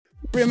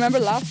Remember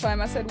last time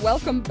I said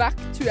welcome back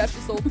to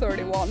episode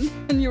 31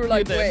 and you were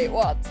like, wait,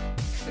 what?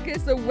 Okay,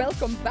 so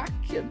welcome back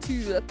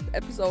to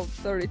episode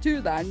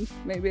 32 then,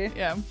 maybe.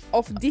 Yeah.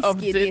 Of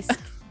Disky Disc.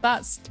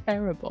 That's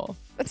terrible.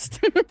 That's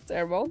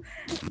terrible.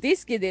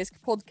 Disky Disc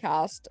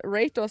podcast.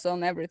 Rate us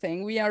on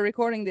everything. We are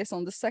recording this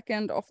on the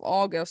 2nd of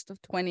August of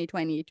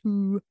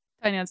 2022.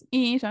 Tiny Hats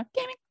Eater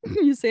Gaming.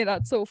 You say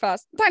that so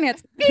fast. Tiny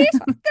Hats Eater.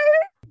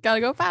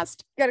 Gotta go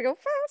fast. Gotta go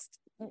fast.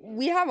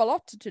 We have a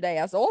lot today,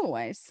 as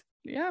always.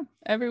 Yeah,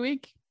 every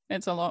week.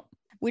 It's a lot.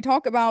 We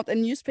talk about a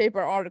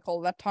newspaper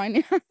article that Tiny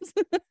has.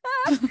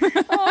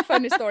 Oh,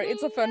 funny story.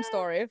 It's a fun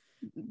story.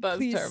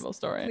 That's a terrible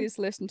story. Please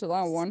listen to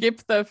that one.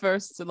 Skip the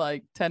first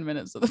 10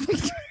 minutes of the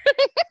picture.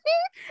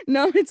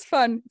 No, it's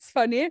fun. It's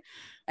funny.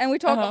 And we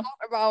talk a lot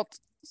about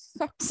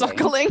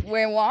suckling.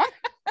 Wait, what?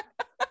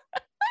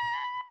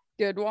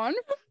 Good one.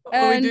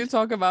 We do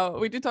talk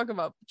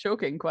about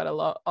choking quite a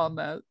lot on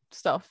the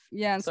stuff.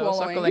 Yeah, and so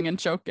swallowing. Suckling and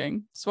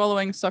choking.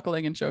 Swallowing,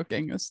 suckling, and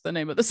choking is the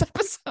name of this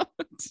episode.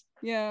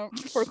 Yeah,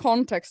 for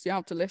context, you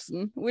have to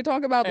listen. We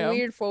talk about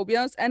weird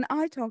phobias, and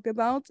I talk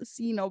about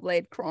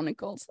Xenoblade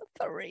Chronicles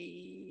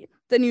 3,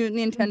 the new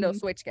Nintendo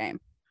Switch game.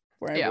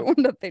 For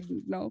everyone that they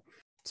didn't know.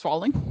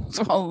 Swallowing.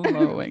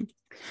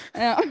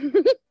 Yeah.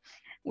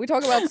 We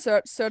talk about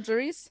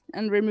surgeries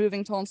and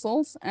removing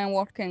tonsils and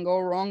what can go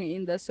wrong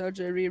in the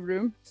surgery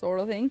room, sort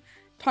of thing.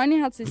 Tiny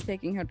Hats is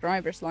taking her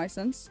driver's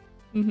license.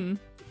 Mm-hmm.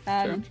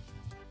 And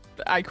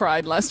sure. I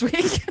cried last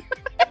week.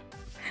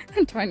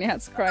 And Tiny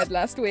Hats cried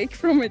last week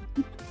from a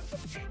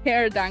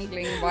hair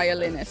dangling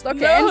violinist.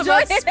 Okay, no,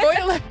 enjoy.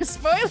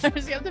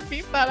 Spoilers. You have to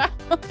beep that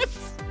out.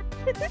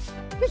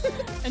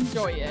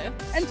 Enjoy it.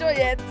 Enjoy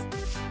it.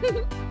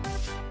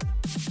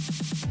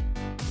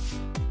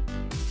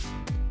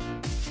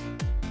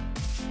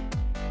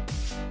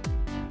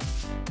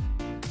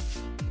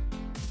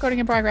 Recording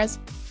in progress.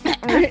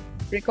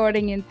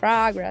 Recording in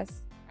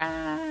progress.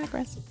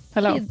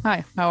 Hello.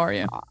 Hi. How are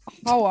you?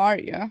 How are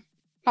you?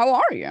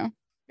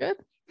 Good.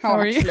 How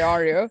are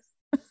you?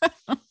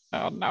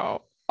 Oh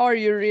no. Are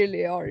you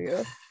really? Are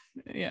you?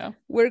 Yeah.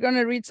 We're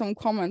gonna read some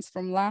comments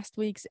from last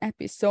week's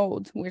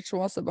episode, which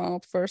was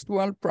about first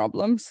world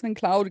problems and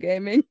cloud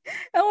gaming.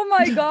 Oh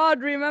my god,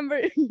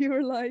 remember you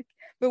were like,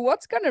 but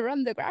what's gonna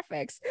run the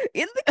graphics?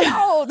 In the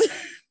cloud.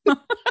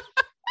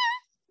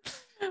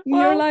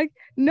 Well, you're like,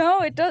 no,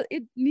 it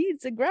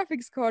needs a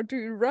graphics card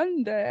to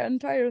run the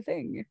entire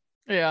thing.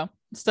 Yeah.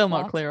 Still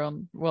not clear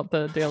on what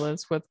the deal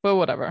is with, but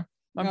whatever.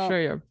 I'm sure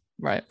you're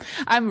right.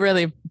 I'm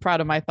really proud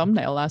of my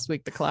thumbnail last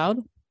week, the cloud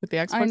with the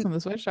Xbox and the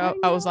Switch. I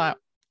was like,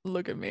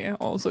 look at me,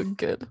 also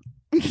good.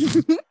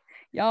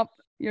 Yup,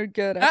 you're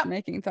good at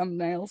making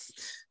thumbnails.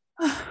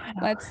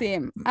 Let's see.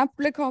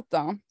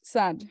 Applicata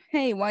said,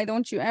 hey, why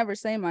don't you ever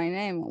say my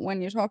name when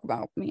you talk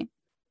about me?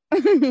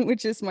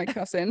 Which is my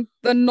cousin,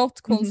 the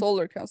not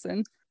consoler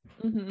cousin.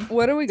 Mm-hmm.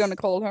 What are we gonna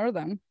call her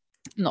then?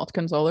 Not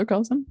consoler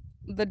cousin?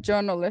 The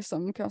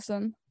journalism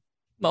cousin.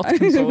 Not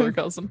consoler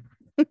cousin.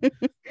 I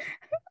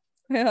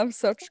have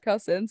such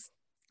cousins.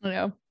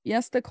 Yeah.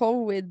 Yes, the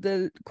COVID,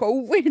 the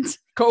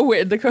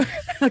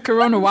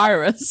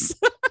coronavirus.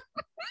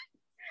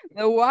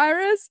 The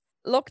virus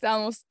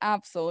lockdown was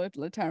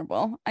absolutely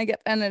terrible. I get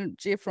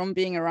energy from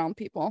being around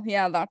people.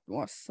 Yeah, that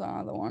was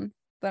the one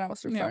that I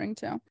was referring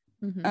to.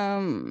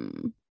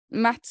 Mm-hmm.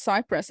 Matt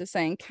Cypress is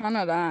saying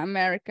Canada,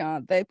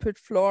 America, they put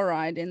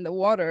fluoride in the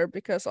water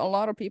because a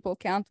lot of people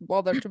can't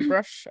bother to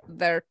brush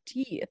their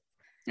teeth.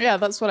 Yeah,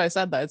 that's what I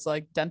said. That it's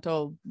like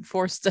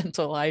forced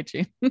dental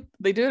hygiene.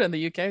 They do it in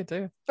the UK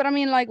too. But I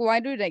mean, like,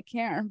 why do they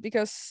care?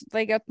 Because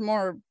they get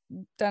more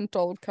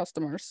dental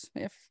customers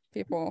if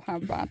people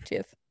have bad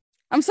teeth.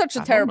 I'm such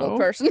a terrible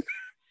person.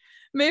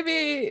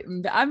 Maybe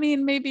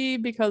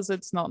because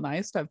it's not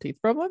nice to have teeth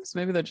problems.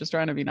 Maybe they're just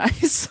trying to be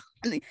nice.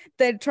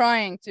 They're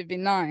trying to be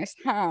nice.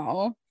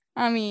 How?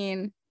 I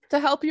mean, to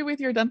help you with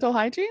your dental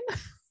hygiene?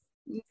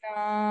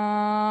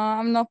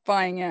 I'm not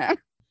buying it.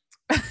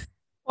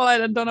 Well, I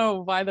don't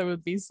know why there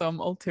would be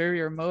some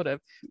ulterior motive.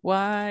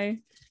 Why?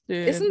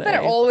 Isn't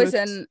there always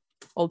an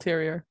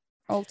ulterior?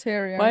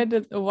 Ulterior.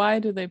 Why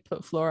do they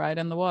put fluoride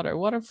in the water?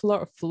 Water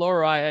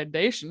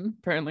fluoridation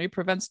apparently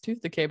prevents tooth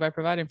decay by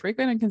providing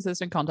frequent and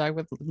consistent contact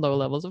with low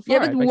levels of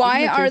fluoride. Yeah, but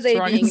why are they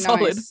being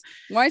nice?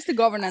 Why is the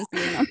government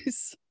being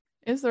nice?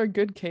 Is there a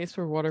good case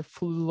for water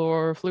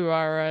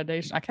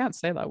fluoridation? I can't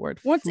say that word.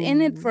 What's in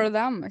it for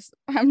them?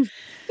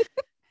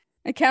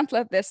 I can't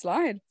let this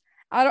slide.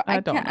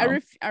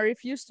 I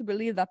refuse to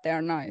believe that they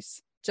are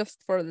nice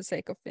just for the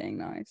sake of being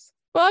nice.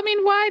 Well, I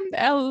mean,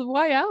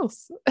 why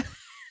else?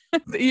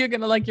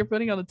 You're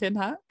putting on a tin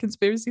hat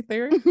conspiracy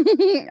theory.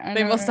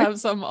 They must have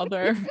some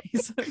other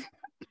reason.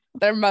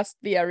 There must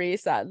be a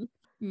reason.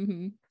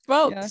 Mm-hmm.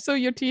 Well, so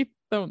your teeth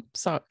don't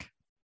suck.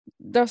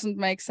 Doesn't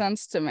make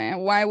sense to me.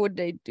 Why would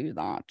they do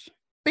that?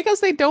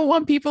 Because they don't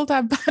want people to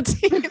have bad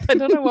teeth. I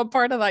don't know what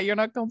part of that you're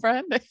not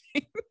comprehending.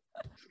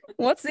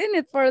 What's in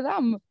it for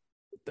them?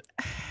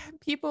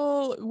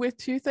 People with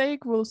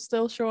toothache will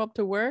still show up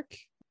to work.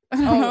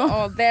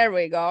 Oh, there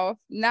we go.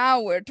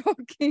 Now we're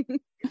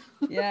talking.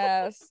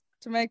 Yes.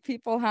 To make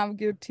people have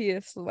good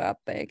teeth so that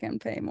they can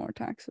pay more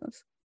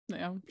taxes.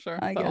 Yeah, sure.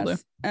 I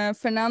guess.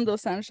 Fernando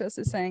Sanchez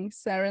is saying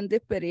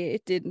serendipity.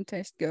 It didn't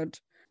taste good.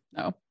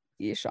 No.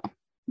 Yesha.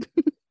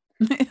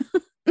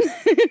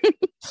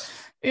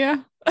 Yeah.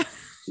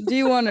 Do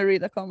you want to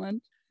read a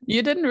comment?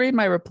 You didn't read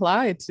my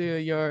reply to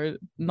your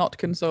not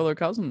consoler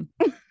cousin.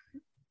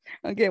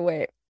 Okay,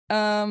 wait.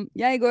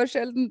 Jeg går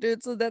sjeldent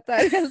ut, så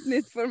dette helt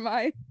nytt for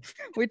meg.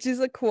 Which is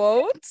a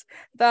quote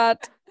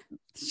that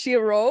she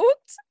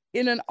wrote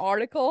in an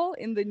article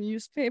in the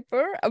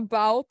newspaper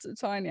about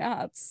tiny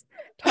hats.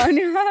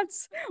 Tiny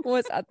hats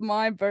was at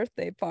my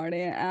birthday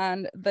party,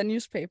 and the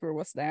newspaper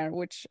was there,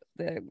 which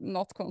the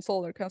not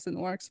consoler cousin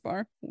works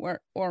for,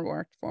 or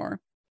worked for.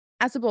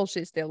 I suppose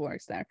she still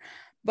works there,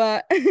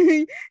 but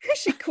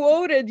she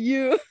quoted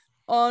you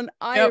on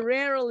I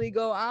rarely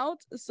go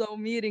out, so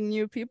meeting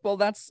new people,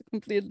 that's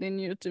completely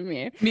new to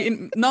me.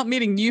 Not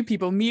meeting new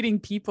people,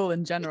 meeting people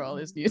in general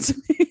is new to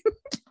me.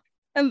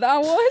 And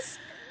that was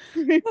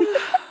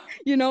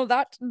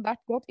that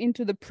got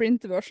into the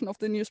print version of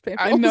the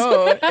newspaper. I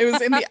know. It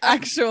was in the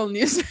actual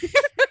newspaper.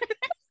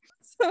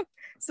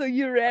 So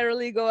you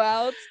rarely go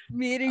out,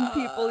 meeting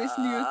people is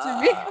new to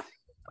me.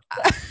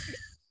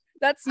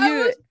 That's you. I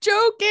was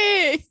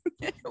joking.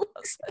 It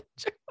was a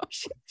joke.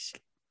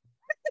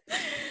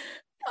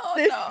 Oh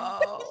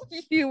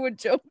no. You were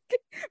joking.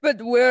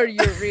 But were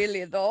you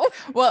really though?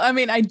 Well, I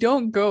mean, I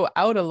don't go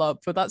out a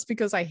lot, but that's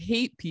because I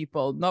hate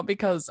people, not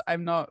because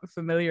I'm not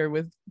familiar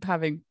with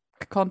having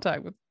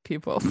contact with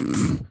people.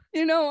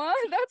 You know what?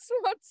 That's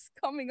what's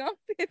coming up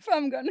if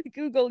I'm gonna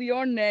Google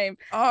your name.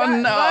 Oh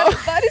no.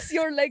 That is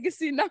your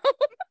legacy now.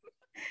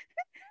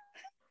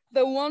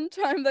 The one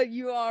time that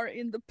you are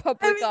in the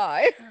public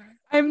eye.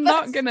 I'm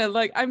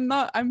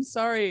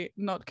sorry,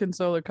 not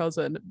consoler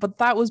cousin, but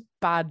that was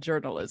bad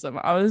journalism.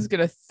 I was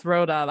gonna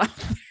throw that out.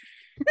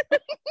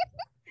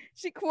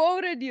 She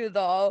quoted you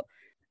though.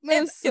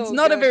 It's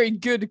not a very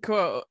good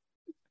quote.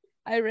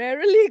 I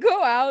rarely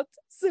go out,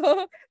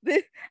 so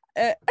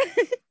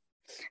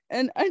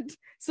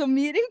so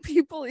meeting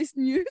people is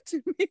new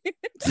to me.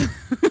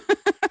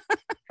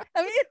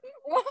 I mean,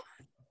 what?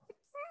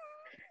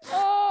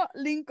 Oh,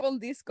 link on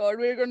Discord.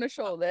 We're gonna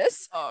show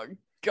this. Oh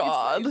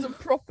God, it's a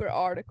proper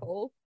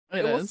article.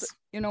 It is.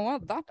 You know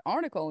what? That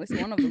article is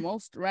one of the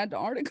most read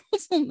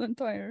articles on the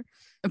entire.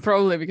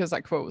 Probably because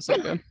that quote was so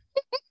good.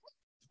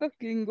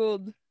 Fucking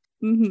good.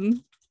 Mm-hmm.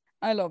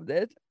 I loved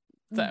it.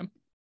 Same.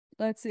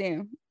 Let's see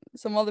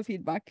some other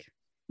feedback.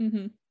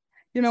 Mm-hmm.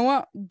 You know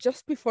what?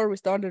 Just before we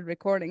started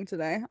recording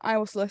today, I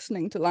was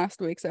listening to last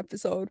week's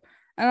episode,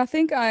 and I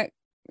think I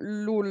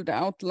lolled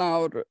out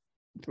loud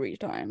 3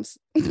 times.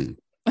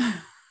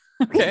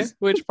 Okay,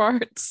 which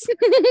parts?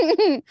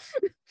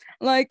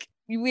 Like,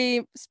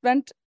 we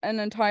spent an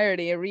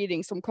entirety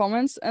reading some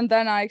comments, and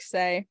then I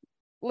say,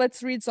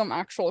 let's read some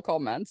actual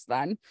comments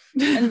then.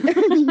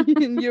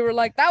 And you were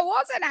like, that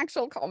was an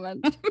actual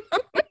comment.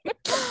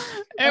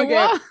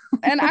 Okay,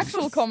 an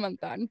actual comment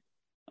then.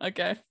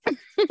 Okay.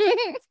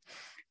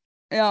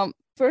 Yeah,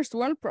 first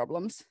world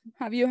problems.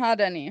 Have you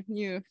had any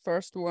new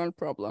first world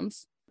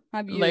problems?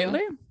 Have you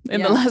lately?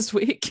 In the last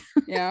week?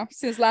 Yeah,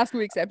 since last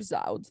week's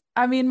episode.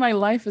 I mean, my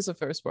life is a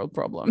first world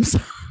problem. So.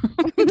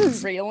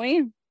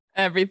 Really?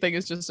 Everything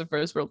is just a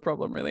first world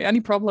problem, really. Any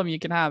problem you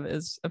can have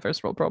is a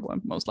first world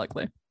problem, most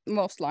likely.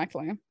 Most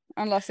likely.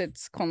 Unless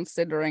it's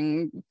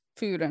considering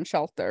food and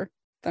shelter,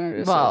 then it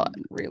is a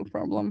real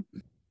problem.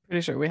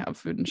 Pretty sure we have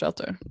food and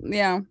shelter.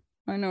 Yeah,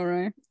 I know,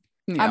 right?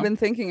 Yeah. I've been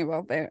thinking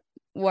about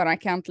what I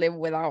can't live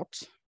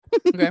without.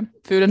 Okay,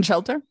 food and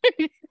shelter?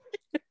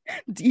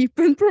 Deep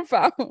and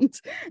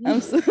profound.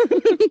 I've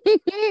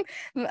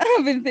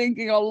been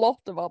thinking a lot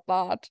about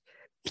that.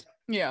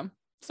 Yeah,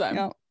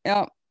 same.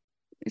 Yeah,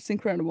 it's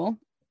incredible.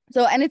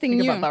 So anything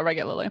new about that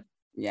regularly?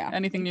 Yeah.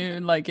 Anything new,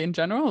 like in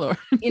general, or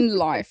in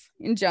life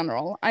in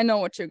general? I know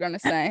what you're gonna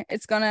say.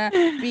 It's gonna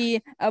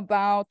be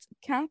about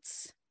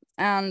cats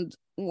and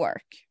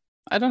work.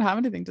 I don't have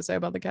anything to say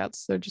about the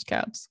cats. They're just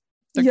cats.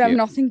 You have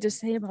nothing to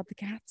say about the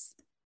cats?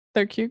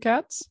 They're cute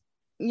cats.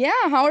 Yeah.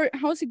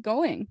 How's it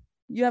going?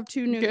 You have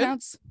 2 new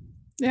cats.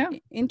 Yeah.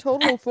 In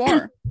total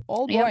 4.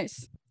 All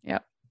boys. Yeah.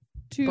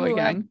 2 boy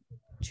gang.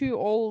 2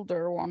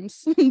 older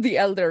ones. The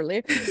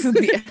elderly.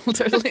 The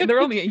elderly.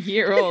 They're only a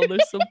year old. They're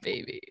still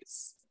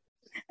babies.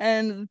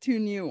 And the 2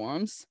 new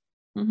ones.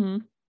 Mm-hmm.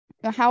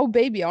 How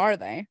baby are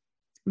they?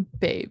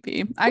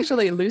 Baby.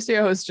 Actually,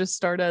 Lucio has just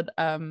started.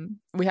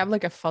 We have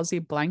like a fuzzy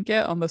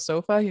blanket on the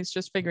sofa. He's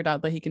just figured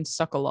out that he can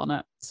suckle on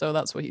it. So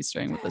that's what he's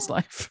doing with his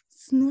life.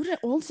 Snorre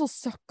also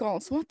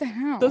suckles. What the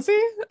hell? Does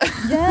he?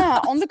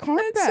 Yeah, on the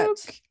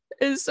carpet.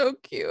 It's so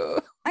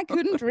cute. I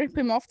couldn't rip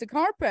him off the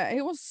carpet.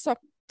 He was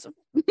sucked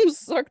into it. He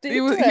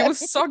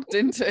was sucked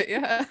into it,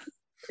 yeah.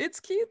 It's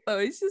cute though.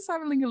 He's just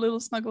having a little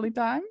snuggly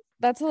time.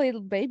 That's a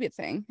little baby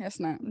thing,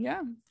 isn't it?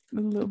 Yeah. A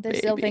little they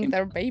still think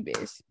they're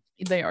babies.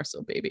 They are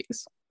still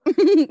babies.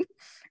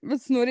 But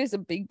Snorre is a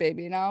big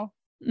baby now.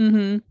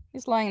 Mm-hmm.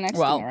 He's lying next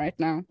to me right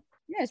now.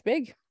 Yeah, he's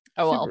big.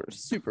 Oh,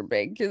 super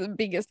big. He's the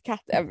biggest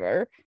cat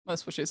ever.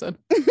 That's what she said.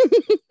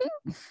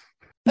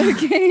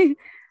 Ok.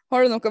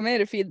 Har du noe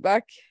mer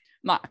feedback?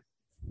 Nei.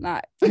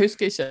 Nei. Jeg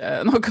husker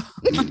ikke noe.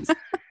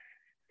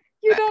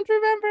 You don't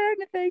remember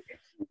anything.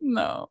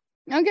 No.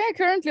 Okay,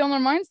 currently on our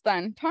minds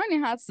then. Tiny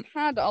has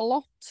had a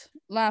lot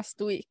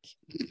last week.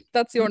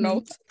 That's your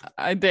note.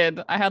 I did.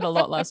 I had a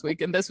lot last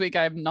week, and this week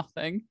I have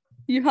nothing.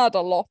 You had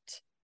a lot.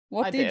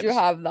 What I did did. you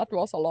have that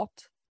was a lot?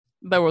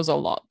 There was a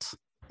lot.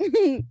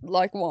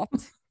 Like what?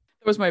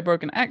 There was my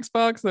broken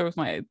Xbox. There was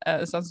my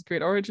Assassin's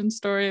Creed Origins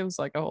story. It was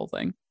like a whole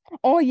thing.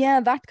 Oh yeah,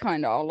 that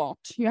kind of a lot.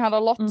 You had a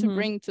lot to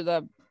bring to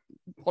the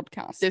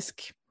podcast.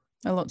 Disc.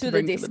 A lot to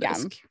bring to the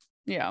disc.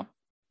 Yeah.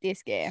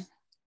 Disc.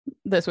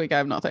 This week I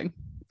have nothing.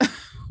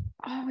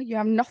 Oh, you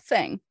have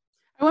nothing.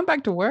 I went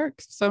back to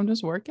work, so I'm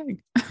just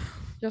working.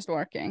 Just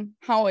working.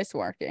 How is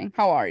working?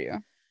 How are you?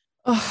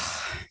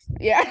 Oh.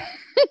 Yeah.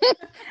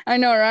 I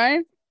know,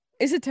 right?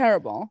 Is it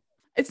terrible?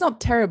 It's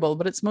not terrible,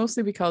 but it's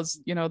mostly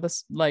because, you know,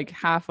 this like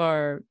half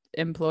our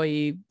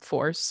employee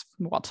force,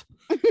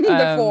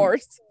 the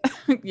force.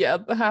 Yeah,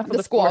 half of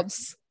the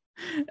squads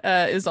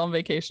is on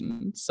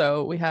vacation.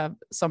 So we have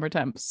summer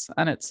temps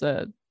and it's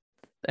a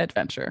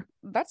adventure.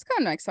 That's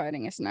kind of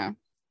exciting, isn't it?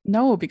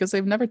 No, because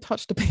they've never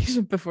touched a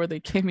patient before they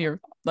came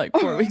here like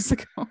 4 weeks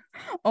ago.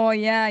 Oh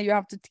yeah, you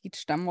have to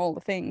teach them all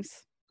the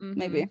things.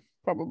 Maybe,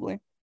 probably.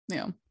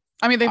 Yeah.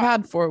 I mean, they've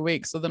had 4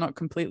 weeks, so they're not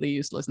completely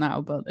useless now,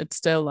 but it's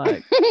still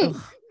like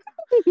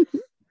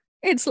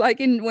it's like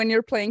when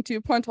you're playing 2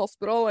 Point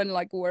Hospital and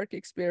like work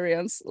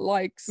experience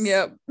likes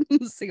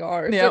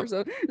cigars or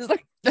so. It's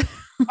like,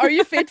 are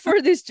you fit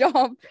for this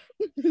job?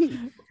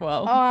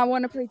 Well, I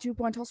want to play 2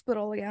 Point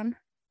Hospital again.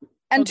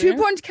 And 2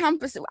 Point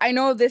Campus, I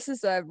know this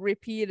is a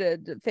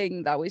repeated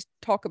thing that we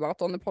talk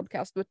about on the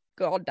podcast, but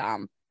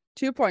goddamn,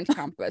 2 Point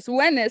Campus,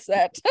 when is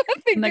it? I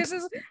think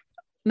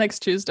next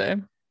Tuesday.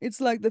 It's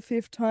like the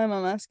 5th time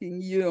I'm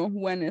asking you,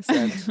 when is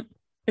it?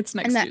 It's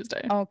next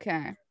Tuesday.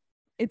 Okay.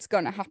 It's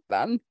gonna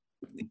happen.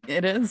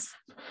 It is.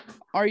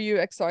 Are you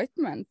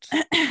excited?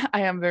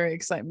 I am very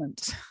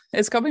excited.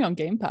 It's coming on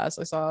Game Pass.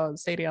 I saw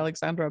Sadie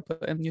Alexandra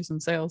put in news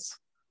and sales.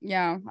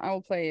 Yeah, I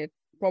will play it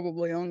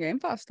probably on Game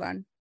Pass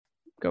then.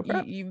 Go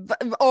for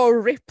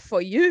it. Rip for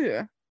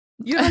you.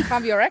 You don't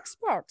have your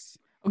Xbox.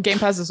 Game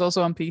Pass is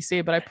also on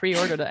PC, but I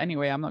pre-ordered it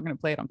anyway. I'm not going to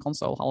play it on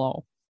console.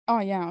 Hello. Oh,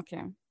 yeah,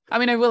 okay. I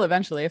mean, I will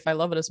eventually. If I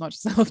love it as much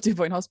as I love 2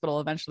 Point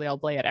Hospital, eventually I'll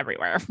play it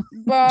everywhere.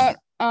 But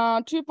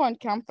 2 Point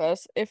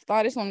Campus, if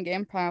that is on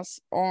Game Pass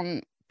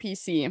on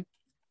PC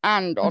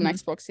and on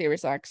Xbox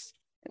Series X,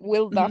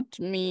 will that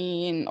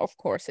mean, of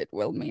course it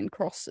will mean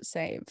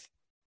cross-save?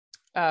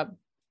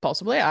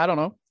 Possibly. I don't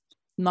know.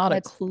 Not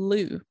a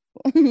clue.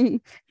 I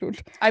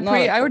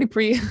already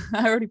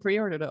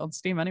pre-ordered it on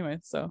Steam anyway,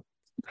 so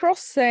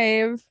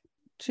cross-save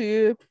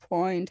 2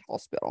 Point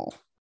Hospital.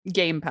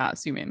 Game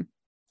Pass, you mean?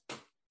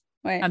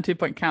 Wait. And 2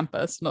 Point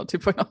Campus, not 2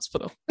 Point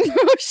Hospital.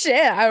 Oh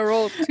shit, I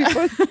rolled 2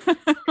 Point.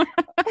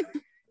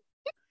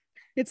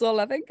 It's all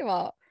I think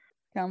about.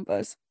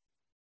 Campus.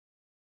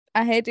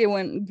 I hate it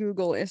when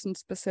Google isn't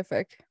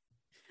specific.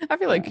 I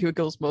feel like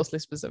Google's mostly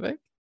specific.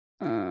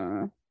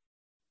 I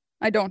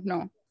don't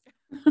know.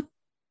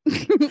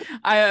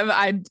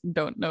 I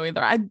don't know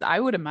either. I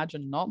would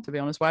imagine not, to be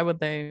honest. Why would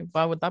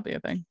that be a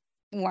thing?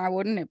 Why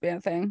wouldn't it be a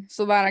thing?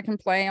 So that I can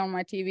play on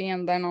my TV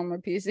and then on my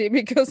PC,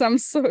 because I'm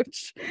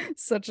such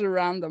a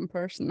random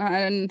person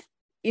and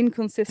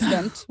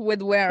inconsistent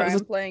with where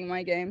I'm playing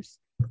my games.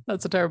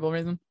 That's a terrible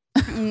reason.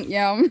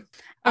 Yeah.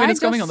 I mean, it's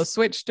coming on the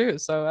Switch too,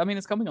 so I mean,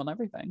 it's coming on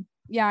everything.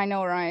 Yeah, I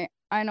know, right?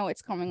 I know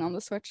it's coming on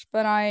the Switch,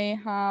 but I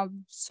have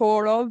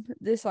sort of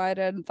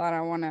decided that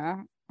I want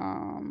to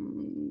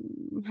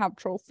have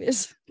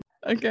trophies.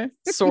 Okay,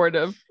 sort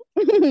of.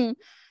 Oh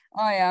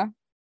yeah.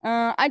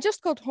 I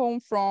just got home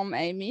from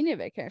a mini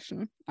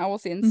vacation. I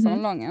was in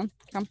Sandlangen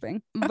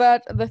camping.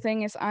 But the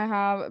thing is, I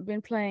have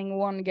been playing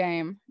one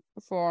game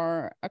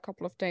for a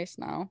couple of days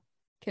now.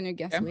 Can you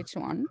guess which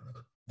one?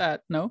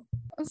 No.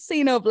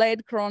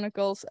 Xenoblade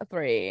Chronicles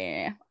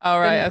 3. All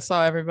right, I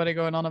saw everybody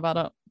going on about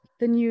it.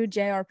 The new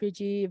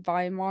JRPG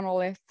by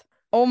Monolith.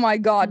 Oh my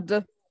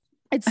god.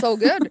 It's so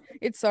good.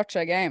 It's such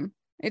a game.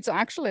 It's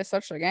actually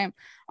such a game.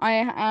 I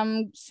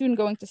am soon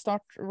going to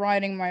start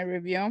writing my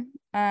review,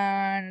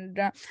 and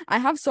I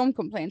have some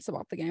complaints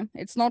about the game.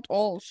 It's not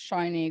all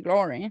shiny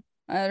glory.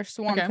 There's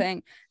one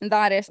thing, and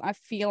that is I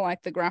feel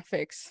like the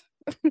graphics.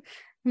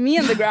 Me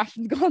and the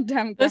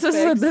goddamn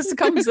graphics.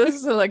 This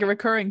is like a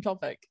recurring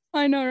topic.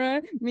 I know,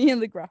 right? Me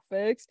and the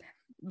graphics.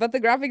 But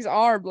the graphics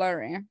are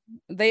blurry.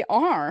 They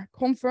are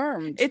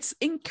confirmed. It's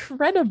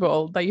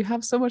incredible that you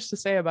have so much to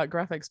say about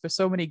graphics for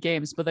so many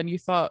games, but then you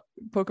thought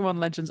Pokemon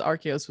Legends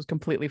Arceus was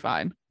completely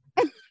fine.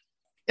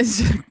 It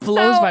just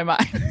blows my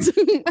mind.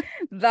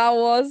 That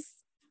was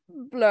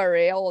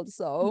blurry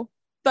also.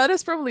 That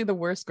is probably the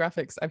worst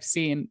graphics I've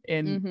seen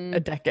in a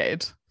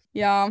decade.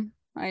 Yeah,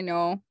 I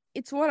know.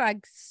 It's what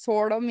I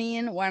sort of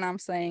mean when I'm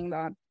saying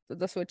that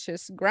the Switch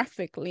is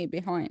graphically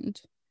behind.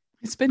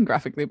 It's been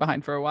graphically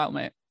behind for a while,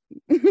 mate.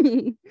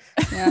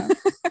 Yeah.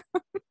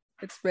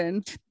 It's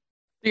been. Do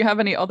you have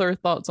any other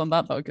thoughts on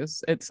that though?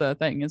 Because it's a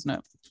thing, isn't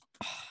it?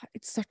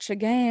 it's such a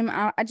game.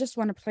 I just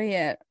want to play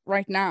it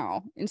right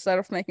now instead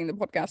of making the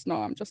podcast.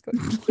 No, I'm just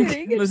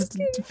kidding. This is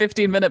a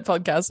 15-minute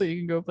podcast, so you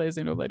can go play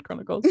Xenoblade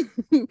Chronicles.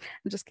 I'm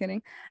just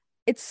kidding.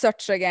 It's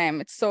such a game.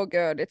 It's so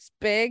good. It's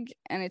big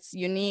and it's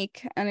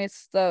unique, and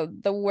it's the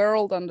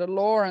world and the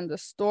lore and the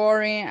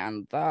story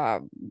and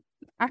the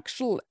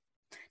actual,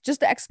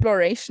 just the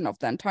exploration of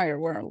the entire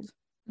world.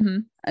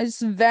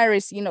 It's very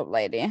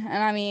Xenoblade,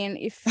 and I mean,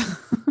 if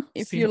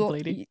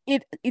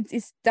it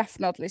is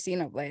definitely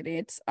Xenoblade.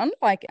 It's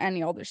unlike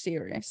any other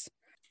series,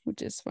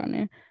 which is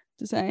funny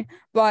to say.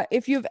 But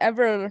if you've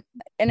ever,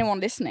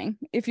 anyone listening,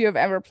 if you have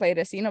ever played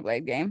a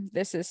Xenoblade game,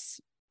 this is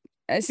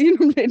a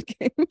Xenoblade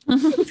game.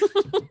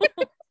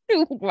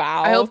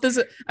 Wow. I hope this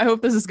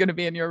is going to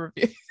be in your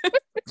review.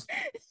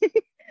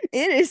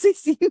 It is a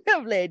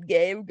Xenoblade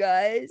game,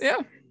 guys.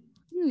 Yeah.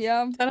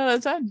 10 out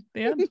of 10.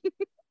 Yeah.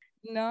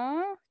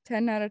 No,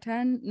 10 out of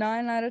 10,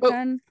 9 out of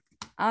 10.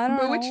 I don't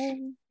know.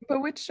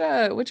 Which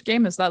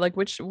game is that? Like,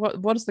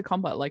 what is the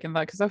combat like in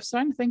that? Because I was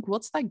trying to think,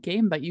 what's that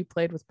game that you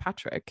played with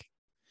Patrick?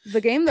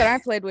 The game that I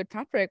played with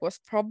Patrick was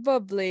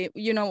probably,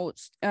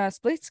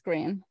 Split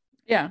Screen.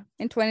 Yeah.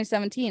 In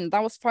 2017.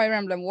 That was Fire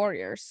Emblem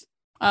Warriors.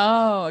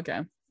 Oh,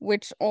 okay.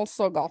 Which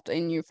also got a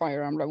new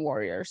Fire Emblem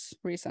Warriors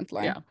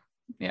recently.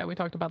 Yeah, we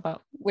talked about that.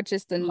 Which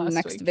is the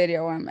next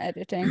video I'm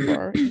editing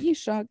for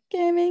eShop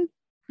Gaming.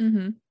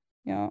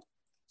 Yeah.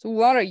 So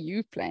what are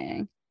you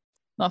playing?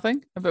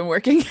 Nothing. I've been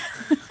working.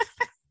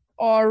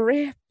 Oh,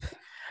 rip.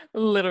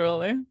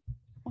 Literally.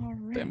 Oh,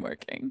 rip. Been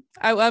working.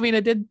 I mean,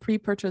 I did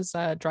pre-purchase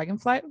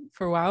Dragonflight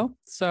for WoW,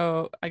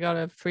 so I got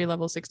a free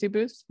level 60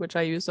 boost, which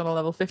I used on a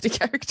level 50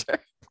 character.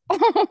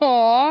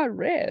 Oh,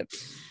 rip.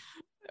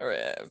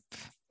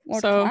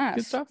 What so class?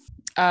 Good stuff.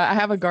 I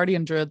have a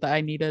Guardian Druid that I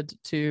needed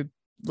to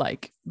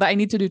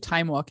do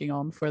time walking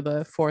on for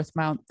the 4th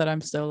mount that I'm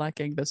still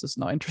lacking. This is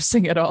not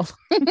interesting at all.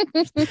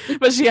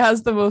 But she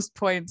has the most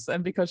points,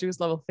 and because she was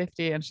level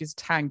 50 and she's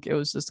tank, it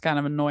was just kind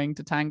of annoying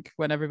to tank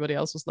when everybody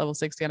else was level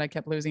 60 and I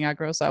kept losing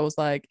aggro. So I was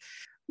like,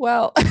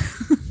 well,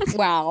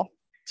 wow,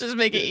 just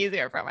make it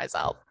easier for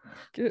myself.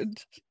 Good.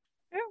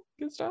 Yeah,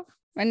 good stuff.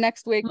 And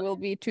next week will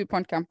be 2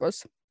 Point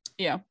Campus.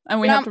 Yeah, and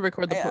we have to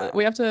record the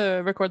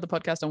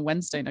podcast on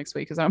Wednesday next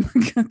week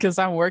because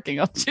I'm working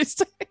on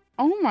Tuesday.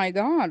 Oh my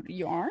god,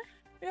 you are?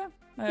 Yeah,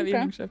 I have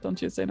evening shift on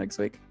Tuesday next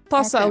week.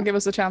 Plus, that'll give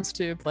us a chance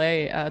to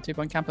play 2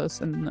 Point Campus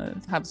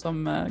and have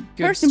some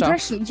good first stuff.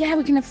 Impression. Yeah,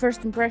 we can have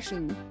first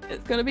impression.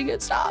 It's gonna be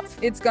good stuff.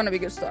 It's gonna be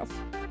good stuff.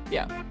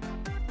 Yeah.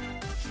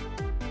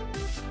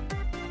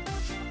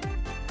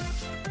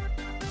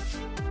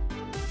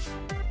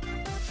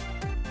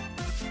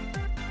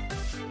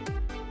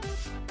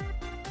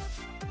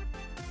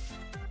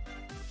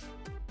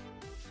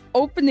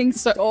 Opening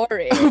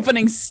story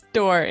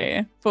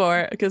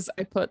for, because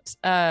I put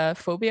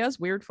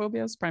weird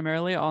phobias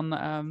primarily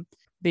on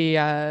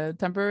the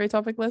temporary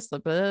topic list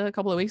a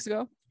couple of weeks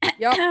ago.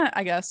 Yeah.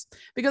 I guess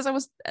because I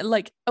was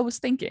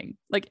thinking,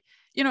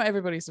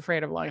 everybody's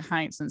afraid of like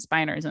heights and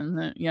spiders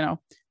and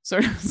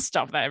sort of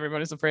stuff that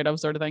everybody's afraid of,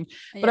 sort of thing.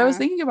 But I was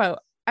thinking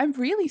about, I'm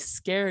really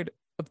scared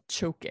of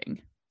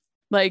choking.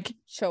 Like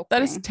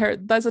choking.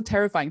 That's a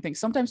terrifying thing.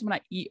 Sometimes when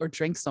I eat or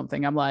drink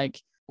something, I'm like,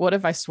 what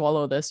if I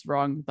swallow this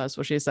wrong? That's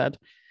what she said.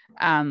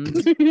 And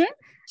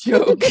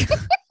choke.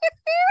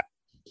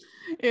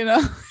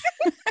 It's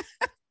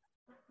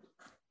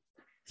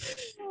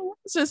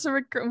just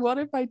what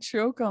if I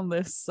choke on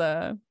this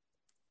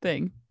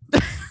thing?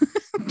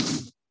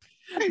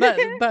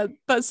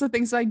 That's the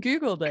thing. So I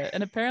googled it,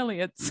 and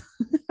apparently it's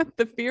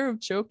the fear of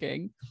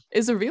choking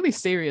is a really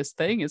serious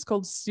thing. It's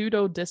called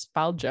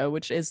pseudodysphagia,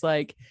 which is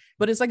but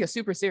it's like a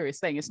super serious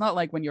thing. It's not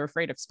like when you're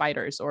afraid of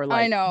spiders or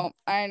like I know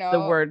the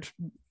word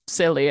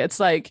silly. It's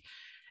like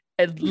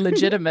a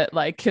legitimate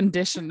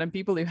condition, and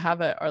people who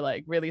have it are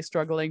really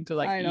struggling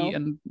to eat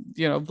and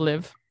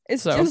live.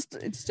 It's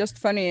just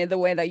funny the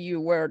way that you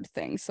word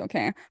things.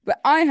 Okay, but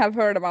I have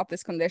heard about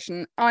this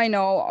condition. I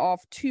know of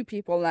 2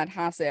 people that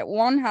has it.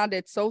 One had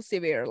it so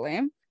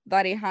severely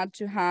that he had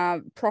to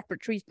have proper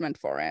treatment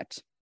for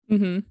it.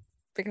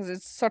 Because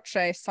it's such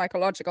a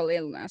psychological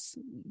illness,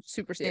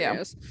 super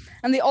serious.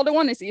 And the other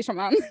one is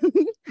Ishaman.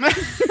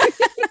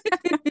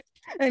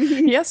 And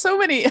he has so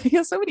many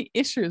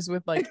issues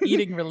with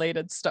eating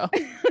related stuff.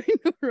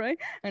 I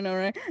know,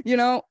 right?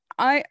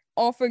 I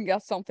often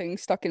get something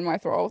stuck in my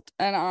throat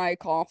and I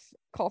cough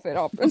it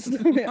up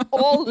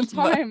all the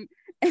time.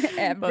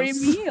 Every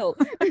meal.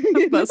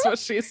 That's what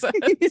she said.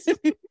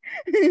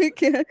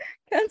 Can't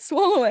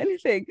swallow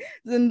anything.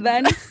 And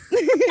then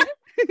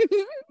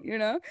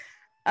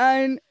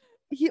and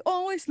he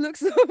always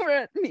looks over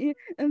at me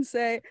and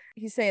say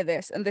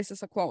this, and this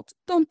is a quote: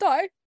 "Don't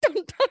die,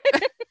 don't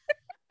die."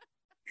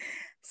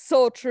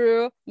 So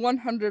true,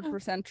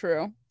 100%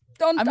 true.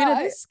 Don't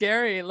die. It is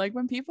scary.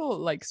 When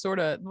people sort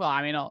of,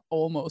 I'll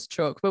almost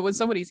choke, but when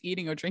somebody's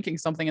eating or drinking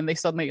something and they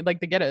suddenly they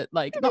get it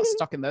not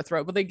stuck in their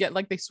throat, but they get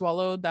they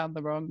swallow down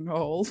the wrong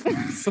hole,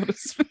 so to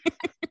speak.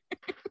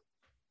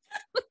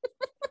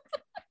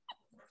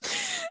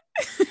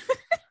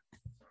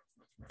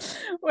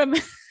 when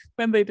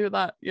when they do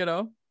that,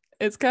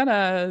 it's kind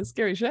of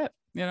scary shit,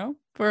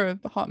 for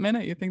a hot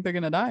minute you think they're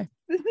gonna die.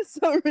 This is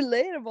so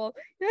relatable.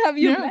 Have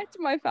you met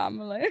my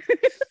family?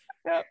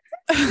 Yeah.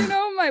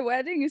 My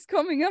wedding is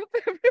coming up.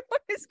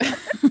 Everyone is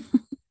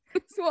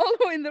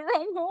swallowing the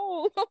wrong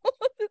hole all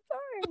the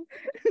time.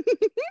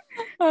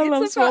 I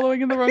love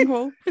swallowing in the wrong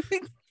hole.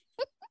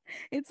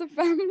 It's a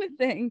family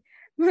thing.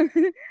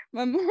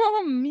 My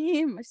mom,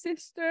 me, my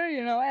sister,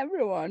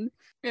 everyone.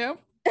 Yeah.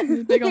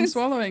 Big on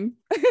swallowing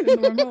in the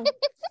wrong hole.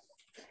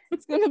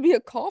 It's gonna be a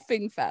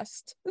coughing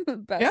fest.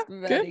 Best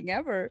wedding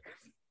ever.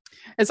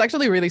 It's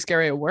actually really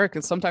scary at work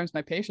because sometimes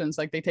my patients,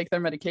 like, they take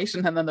their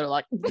medication and then they're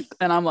like,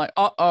 and I'm like,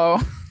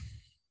 uh-oh,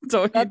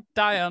 don't you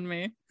die on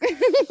me.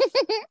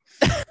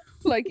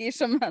 Like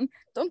Isha, man,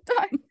 don't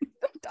die.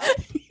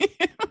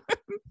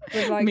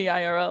 Like, me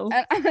IRL.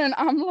 And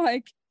I'm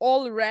like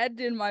all red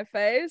in my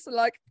face,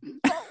 like,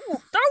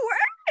 don't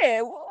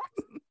worry.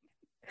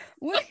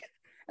 What?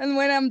 And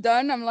when I'm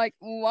done, I'm like,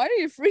 why are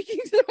you freaking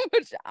so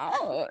much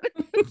out?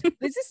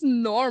 This is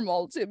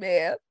normal to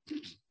me.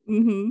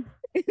 Mm-hmm.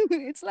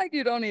 It's like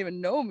you don't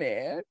even know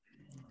me.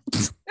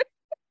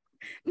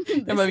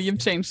 Yeah, but you've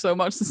changed so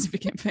much since you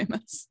became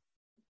famous.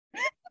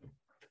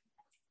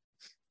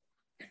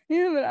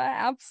 Yeah, but I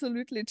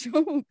absolutely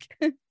choke.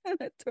 And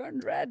I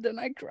turn red and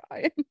I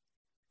cry.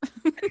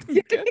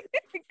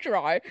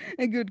 Cry,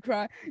 a good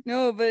cry.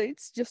 No, but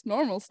it's just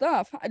normal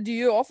stuff. Do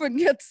you often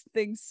get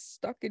things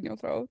stuck in your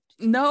throat?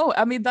 No,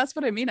 I mean, that's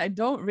what I mean. I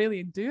don't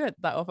really do it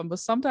that often, but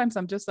sometimes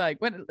I'm just like,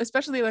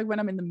 especially like when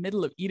I'm in the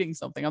middle of eating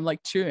something, I'm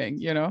like chewing,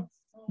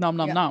 nom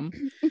nom nom,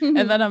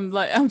 and then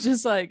I'm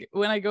just like,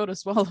 when I go to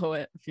swallow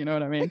it, if you know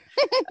what I mean.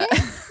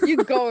 You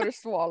go to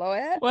swallow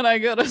it. When I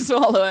go to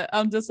swallow it,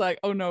 I'm just like,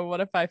 oh no,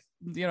 what if I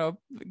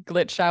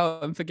glitch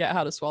out and forget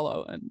how to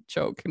swallow and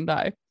choke and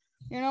die.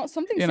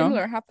 Something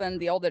similar happened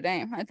the other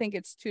day. I think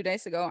it's 2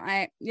 days ago.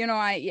 I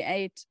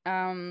ate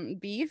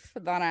beef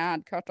that I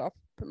had cut up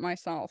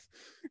myself,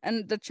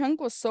 and the chunk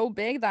was so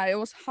big that it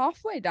was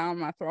halfway down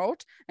my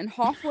throat and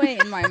halfway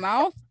in my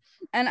mouth.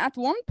 And at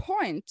one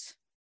point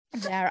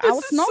there, I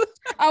was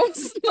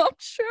not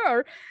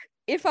sure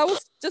if I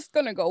was just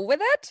gonna go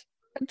with it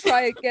and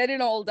try to get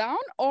it all down,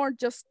 or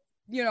just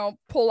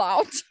pull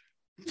out.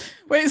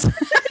 Wait,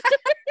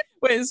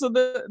 so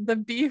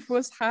the beef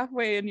was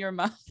halfway in your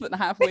mouth and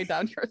halfway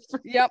down your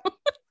throat? Yep.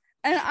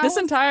 And this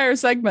entire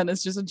segment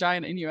is just a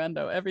giant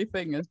innuendo.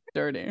 Everything is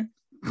dirty.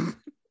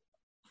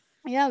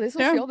 Yeah, this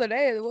was the other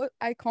day.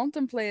 I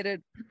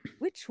contemplated,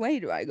 which way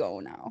do I go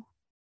now?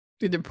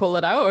 Did you pull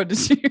it out, or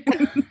did you?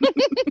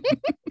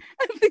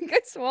 I think I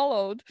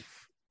swallowed.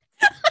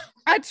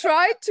 I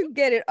tried to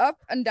get it up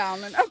and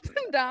down and up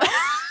and down,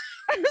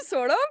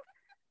 sort of.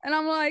 And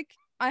I'm like,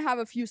 I have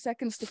a few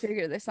seconds to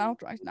figure this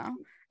out right now.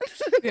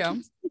 Yeah.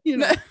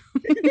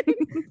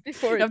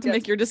 Before you have to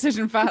make your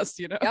decision fast,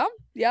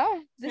 Yeah,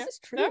 this is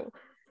true.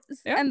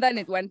 Yeah. And then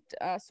it went,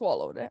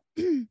 swallowed it.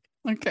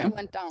 Okay. It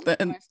went down.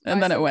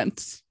 And then it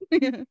went.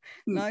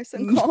 Nice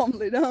and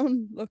calmly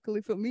down,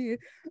 luckily for me.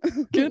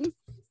 Good.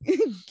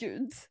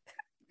 Good.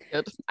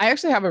 I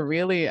actually have a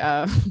really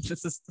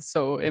this is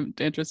so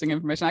interesting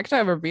information. I actually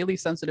have a really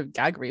sensitive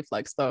gag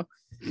reflex though.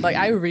 Like,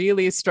 I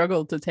really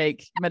struggle to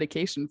take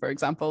medication, for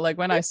example. Like,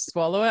 when I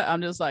swallow it,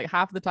 I'm just like,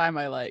 half the time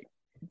I like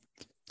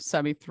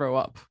semi throw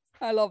up.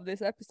 I love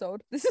this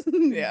episode. This is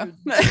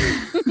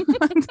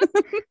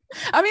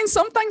I mean,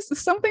 some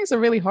things are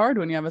really hard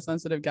when you have a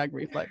sensitive gag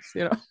reflex,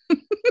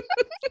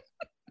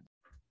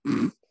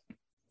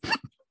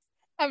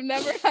 I've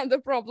never had a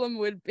problem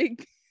with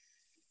big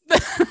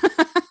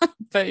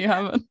but you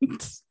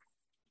haven't.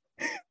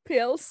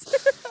 Pills.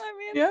 I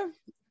mean, yeah,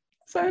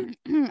 same.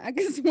 I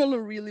can swallow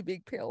really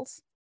big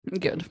pills.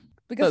 Good,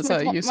 because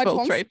that's a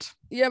useful trait.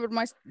 Yeah, but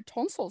my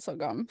tonsils are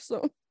gone,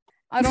 so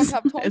I don't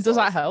have tonsils. Does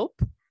that help?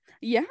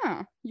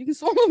 Yeah, you can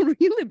swallow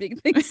really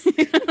big things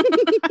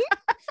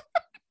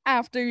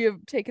after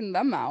you've taken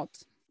them out.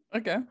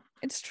 Okay,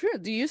 it's true.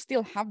 Do you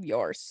still have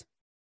yours?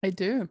 I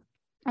do.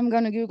 I'm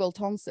gonna Google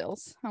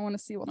tonsils. I want to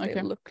see what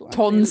they look like.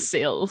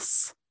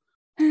 Tonsils.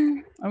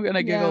 I'm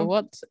gonna Google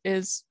what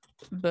is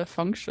the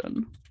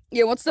function.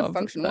 Yeah, what's the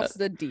function? What's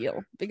the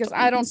deal? Because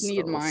I don't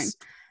need mine.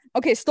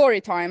 Okay,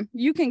 story time.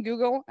 You can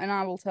Google and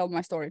I will tell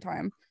my story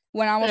time.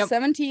 When I was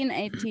 17,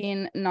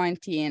 18,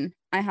 19,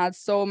 I had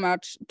so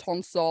much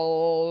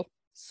tonsil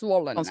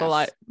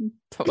swollenness.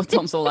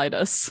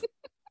 Tonsillitis.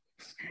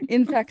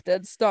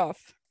 Infected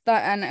stuff.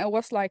 And it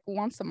was like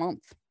once a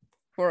month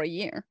for a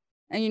year.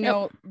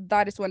 And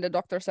that is when the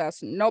doctor says,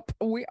 nope,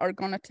 we are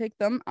gonna take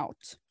them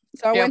out.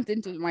 So I went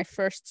into my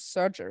first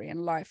surgery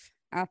in life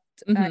at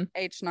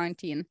age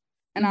 19.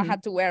 And I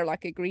had to wear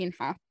like a green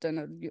hat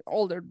and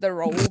all the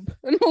robe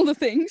and all the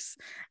things.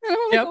 And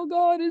I'm like, oh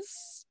God,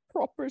 it's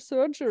proper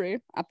surgery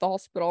at the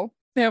hospital.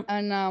 Yep.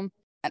 And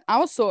I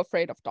was so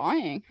afraid of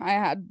dying. I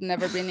had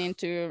never been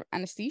into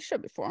anesthesia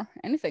before,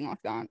 anything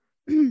like that.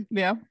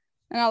 Yeah.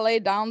 And I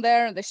laid down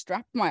there and they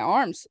strapped my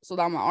arms so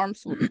that my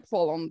arms wouldn't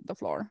fall on the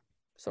floor,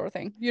 sort of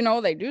thing.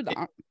 They do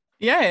that.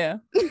 Yeah.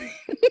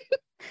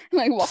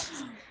 Like what?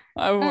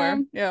 I'm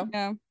aware.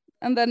 Yeah.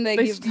 And then they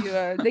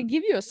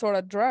give you a sort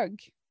of drug,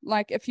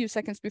 like a few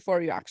seconds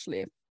before you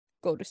actually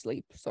go to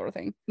sleep, sort of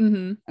thing.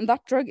 Mm-hmm. And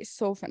that drug is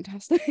so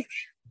fantastic.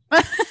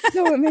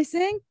 So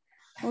amazing.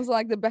 It was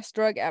like the best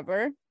drug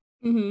ever.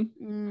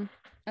 Mm-hmm.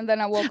 And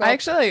then I woke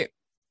up.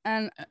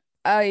 And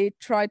I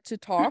tried to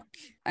talk,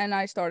 and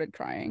I started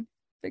crying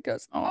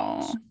because.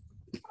 Oh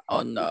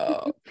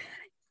no.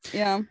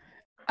 Yeah.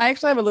 I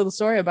actually have a little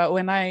story about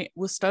when I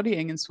was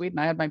studying in Sweden.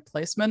 I had my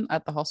placement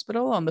at the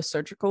hospital on the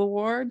surgical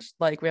ward.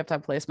 Like, we have to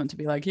have placement to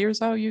be like, here's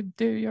how you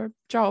do your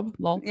job,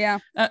 lol. Yeah.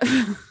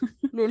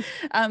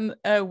 And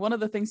one of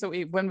the things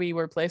that when we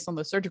were placed on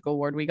the surgical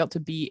ward, we got to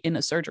be in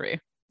a surgery,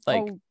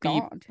 like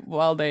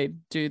while they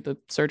do the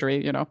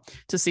surgery, you know,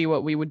 to see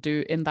what we would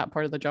do in that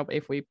part of the job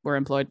if we were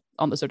employed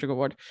on the surgical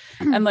ward.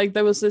 And like,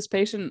 there was this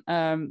patient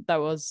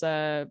that was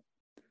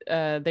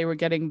they were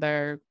getting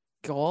their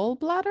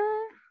gallbladder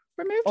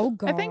removed. Oh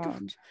god. I think,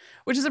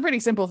 which is a pretty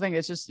simple thing.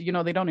 It's just, you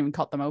know, they don't even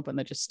cut them open.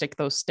 They just stick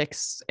those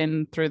sticks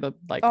in through the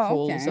like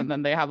holes, okay. And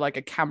then they have like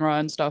a camera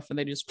and stuff, and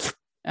they just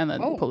and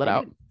then pull it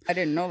out. I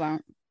didn't know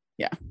that.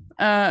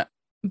 Yeah.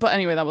 But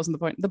anyway, that wasn't the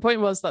point. The point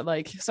was that,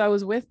 like, so I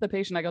was with the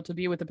patient. I got to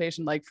be with the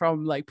patient, like,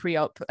 from like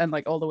pre-op and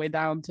like all the way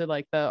down to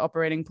like the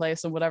operating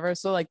place and whatever.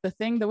 So like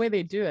the way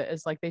they do it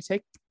is like they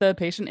take the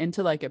patient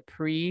into like a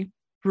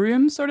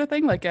pre-room sort of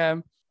thing, like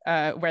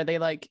where they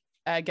like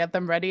get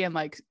them ready and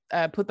like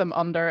put them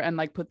under and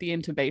like put the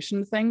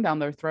intubation thing down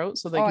their throat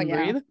so they can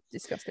breathe.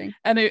 Disgusting.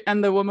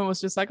 And the woman was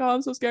just like, oh,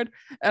 I'm so scared.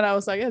 And I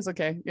was like, it's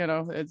okay, you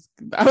know, it's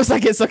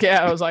okay.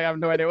 I was like, I have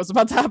no idea what's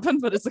about to happen,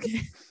 but it's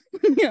okay.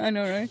 Yeah, I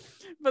know, right?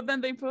 But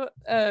then they put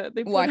her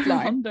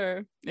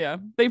under. Yeah,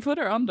 they put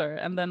her under,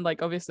 and then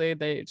like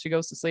obviously she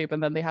goes to sleep,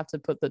 and then they have to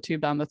put the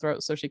tube down the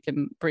throat so she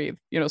can breathe,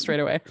 you know, straight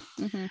away.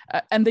 Mm-hmm.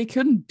 And they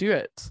couldn't do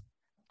it.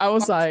 I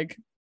was like,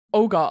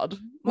 oh god.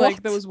 What?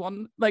 Like there was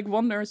one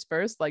nurse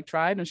first like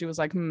tried, and she was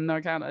like, no,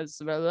 I can't.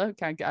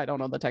 I don't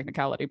know the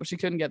technicality, but she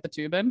couldn't get the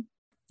tube in.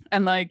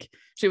 And like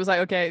she was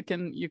like, okay,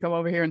 can you come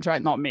over here and try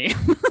it? Not me.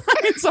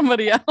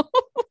 Somebody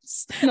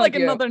else. Like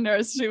you. Another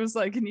nurse. She was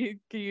like, can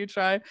you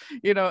try,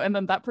 you know? And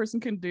then that person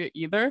couldn't do it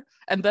either.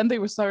 And then they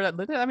were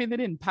they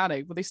didn't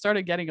panic, but they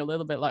started getting a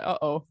little bit like,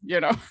 you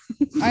know.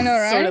 I know,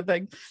 right? Sort of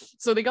thing.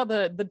 So they got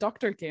the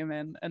doctor came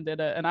in and did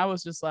it, and I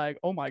was just like,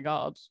 oh my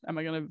god, am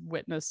I gonna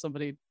witness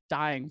somebody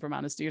dying from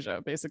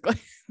anesthesia, basically?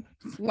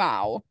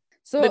 Wow.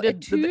 So a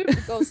tube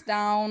goes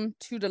down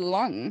to the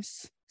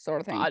lungs,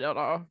 sort of thing. I don't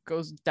know.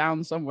 Goes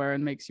down somewhere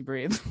and makes you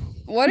breathe.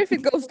 What if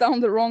it goes down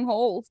the wrong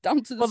hole,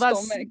 down to the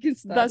stomach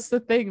instead? That's the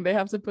thing. They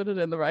have to put it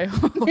in the right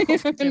hole.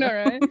 You know,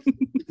 right?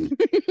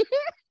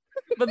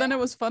 But then it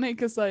was funny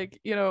because, like,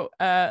 you know,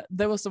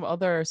 there was some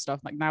other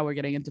stuff. Like, now we're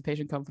getting into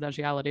patient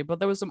confidentiality, but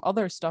there was some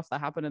other stuff that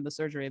happened in the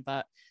surgery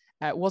that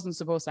wasn't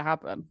supposed to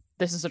happen.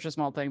 This is such a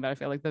small thing that I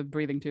feel like the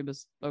breathing tube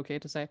is okay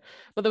to say,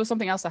 but there was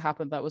something else that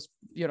happened that was,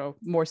 you know,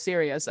 more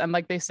serious. And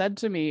like they said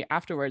to me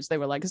afterwards, they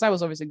were like, because I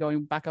was obviously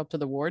going back up to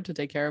the ward to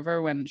take care of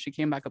her when she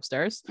came back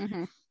upstairs.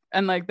 Mm-hmm.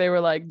 And like they were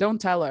like, don't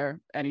tell her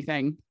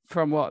anything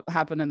from what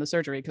happened in the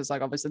surgery, because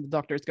like obviously the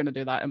doctor is going to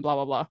do that and blah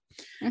blah blah.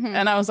 Mm-hmm.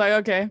 And I was like,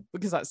 okay,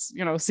 because that's,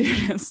 you know,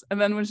 serious. And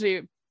then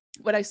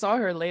when I saw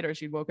her later,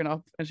 she'd woken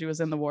up and she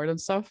was in the ward and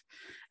stuff.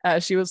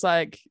 She was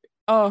like,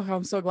 oh,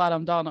 I'm so glad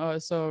I'm done. Oh,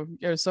 so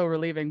you're so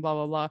relieving, blah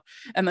blah blah.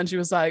 And then she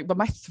was like, but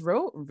my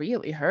throat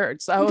really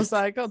hurts. I was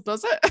like, oh,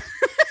 does it?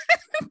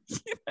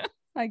 You know?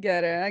 I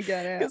get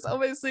it. Because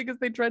obviously, because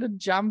they tried to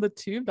jam the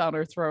tube down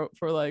her throat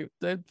for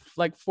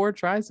like 4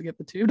 tries to get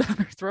the tube down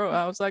her throat.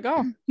 I was like,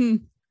 oh,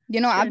 you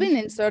know, I've been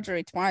in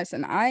surgery twice,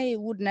 and I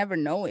would never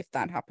know if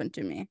that happened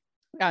to me.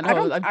 Yeah,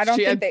 no, I don't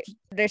think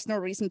there's no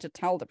reason to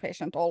tell the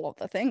patient all of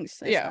the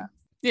things. Yeah.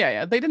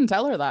 They didn't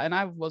tell her that, and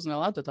I wasn't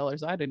allowed to tell her,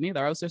 so I didn't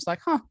either. I was just like,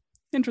 huh,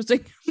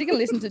 interesting. She can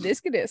listen to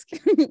Disc.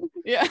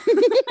 Yeah.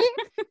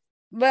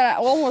 But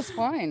all was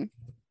fine.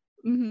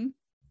 Mm-hmm.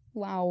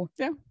 Wow.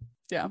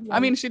 Yeah. I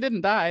mean, she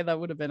didn't die. That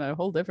would have been a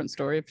whole different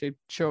story if she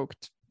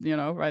choked, you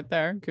know, right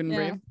there. Couldn't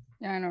breathe.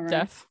 Yeah, I know, right?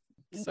 Death.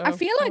 So, I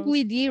feel like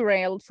we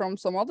derailed from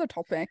some other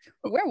topic.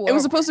 Where were it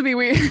was supposed to be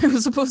weird. It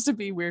was supposed to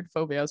be weird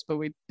phobias, but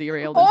we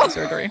derailed into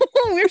surgery.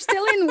 We're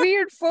still in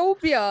weird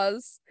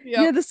phobias.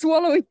 Yep. Yeah, the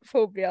swallowing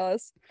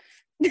phobias.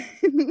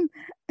 Yep.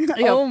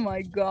 Oh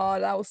my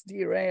god, that was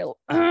derailed.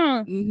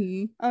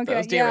 Mm-hmm. Okay, that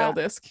was derailed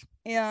Disc.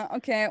 Yeah,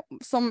 okay.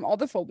 Some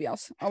other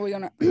phobias. Are we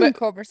gonna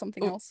cover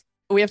something else?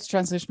 We have to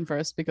transition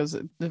first because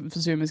the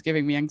Zoom is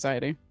giving me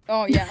anxiety.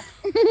 Oh yeah.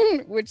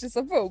 Which is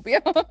a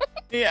phobia.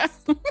 Yeah.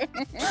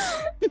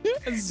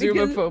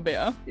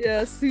 Zoomophobia.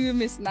 Yeah,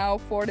 Zoom is now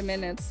 40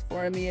 minutes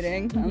for a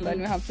meeting, mm-hmm. and then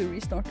we have to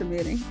restart the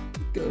meeting.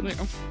 Good.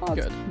 Yeah.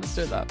 Good. Let's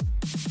do that.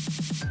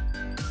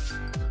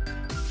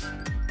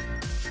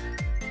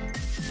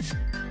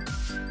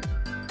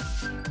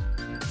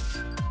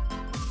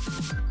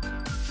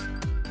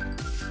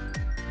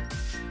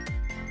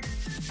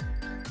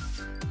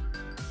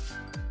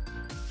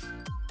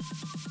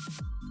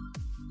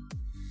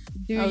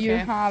 Do you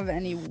have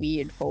any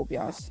weird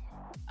phobias?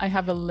 I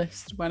have a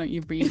list. Why don't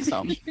you read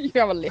some? You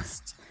have a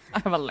list. I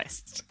have a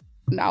list.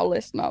 Now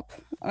listen up.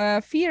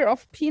 Fear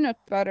of peanut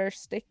butter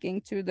sticking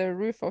to the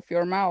roof of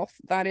your mouth.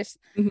 That is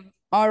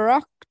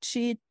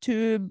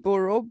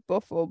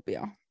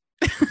arachituborobophobia.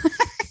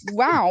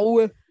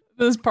 Wow.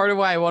 This is part of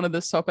why I wanted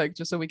this topic,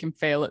 just so we can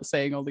fail at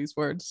saying all these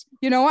words.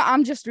 You know what?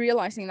 I'm just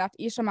realizing that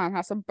Ishaman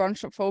has a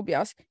bunch of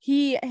phobias.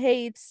 He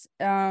hates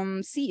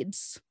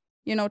seeds.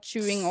 You know,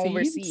 chewing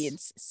over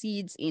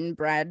seeds in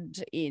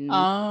bread,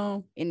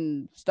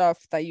 in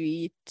stuff that you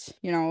eat.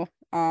 You know,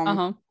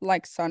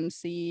 like sunflower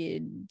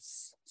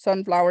seeds.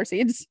 Sun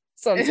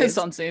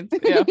seeds.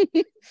 Yeah.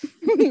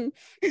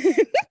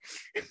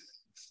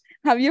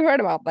 Have you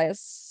heard about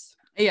this?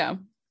 Yeah.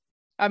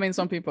 I mean,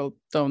 some people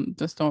don't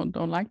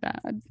like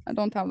that. I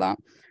don't have that.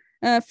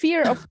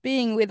 Fear of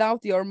being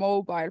without your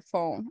mobile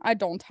phone. I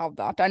don't have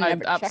that. I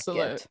never check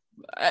it.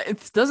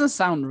 It doesn't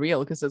sound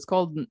real because it's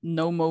called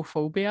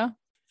nomophobia,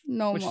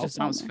 which just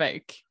sounds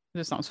fake. It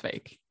just sounds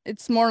fake.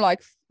 It's more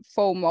like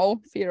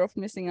FOMO, fear of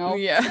missing out.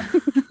 Yeah.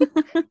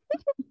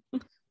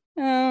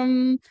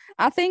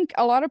 I think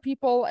a lot of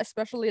people,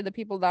 especially the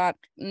people that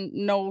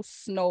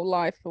knows no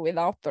life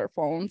without their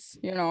phones,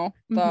 you know,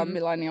 the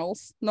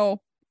millennials.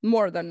 No,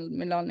 more than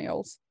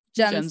millennials.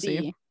 Gen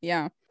Z.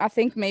 Yeah. I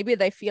think maybe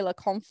they feel a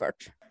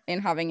comfort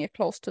in having it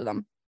close to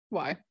them.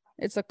 Why?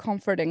 It's a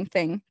comforting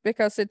thing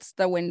because it's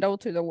the window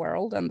to the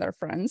world and their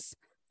friends.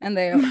 And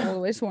they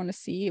always want to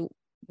see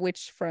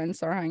which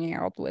friends are hanging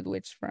out with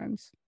which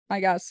friends, I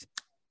guess.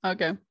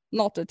 Okay.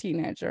 Not a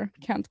teenager.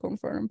 Can't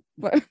confirm.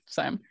 But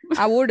same.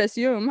 I would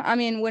assume. I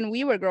mean, when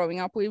we were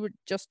growing up, we would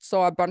just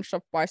saw a bunch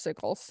of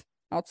bicycles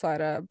outside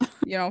of,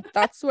 you know,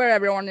 that's where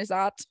everyone is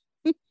at.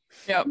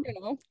 Yep. You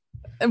know.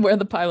 And where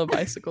the pile of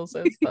bicycles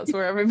is, that's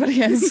where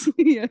everybody is.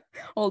 Yeah,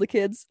 all the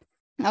kids.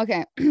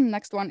 Okay,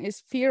 next one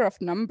is fear of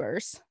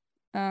numbers.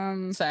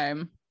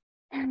 Same.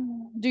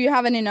 Do you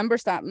have any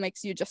numbers that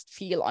makes you just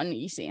feel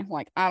uneasy?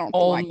 Like, I don't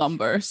all like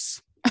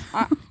numbers.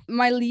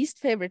 My least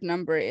favorite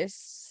number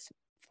is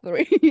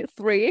three. Okay.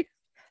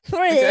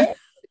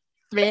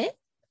 Three.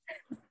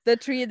 The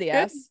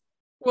 3DS.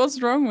 What's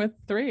wrong with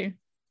 3?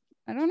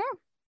 I don't know.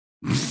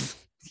 You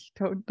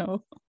don't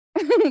know.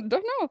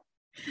 Don't know.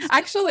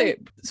 Actually,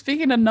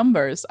 speaking of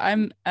numbers,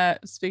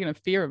 speaking of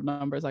fear of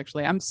numbers,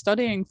 actually, I'm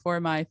studying for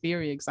my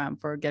theory exam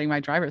for getting my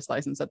driver's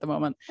license at the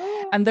moment.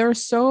 And there are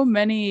so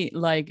many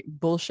like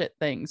bullshit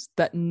things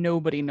that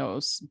nobody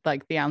knows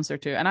like the answer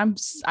to. And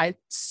I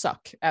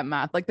suck at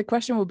math. Like the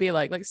question will be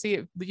like, see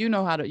if you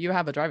know you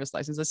have a driver's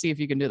license. Let's see if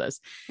you can do this.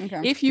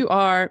 Okay. If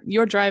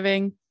you're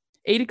driving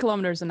 80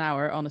 kilometers an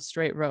hour on a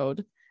straight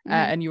road,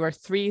 and you are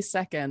 3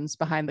 seconds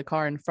behind the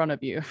car in front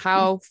of you,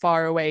 how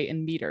far away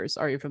in meters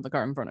are you from the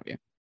car in front of you?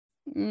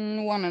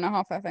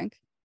 1.5, I think.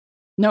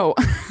 No.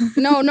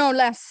 no,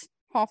 less.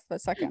 Half a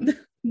second.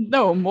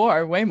 No,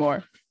 more, way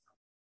more.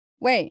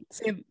 Wait.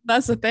 See,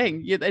 that's the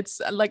thing. It's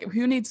like,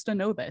 who needs to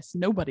know this?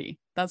 Nobody.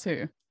 That's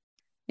who.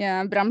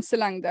 Yeah,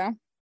 bremselängd.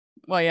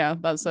 Well, yeah,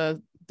 that's a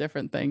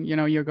different thing. You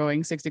know, you're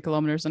going 60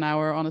 kilometers an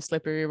hour on a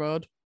slippery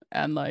road.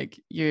 And like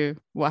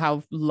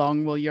how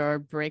long will your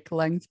brake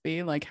length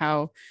be? Like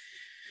how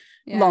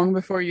long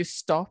before you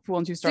stop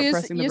once you start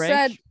pressing the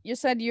brake? You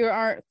said you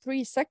are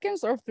 3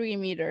 seconds or 3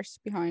 meters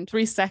behind?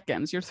 3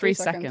 seconds. You're 3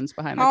 seconds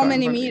behind the car. How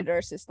many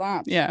meters is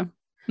that? Yeah.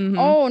 Mm-hmm.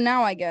 Oh,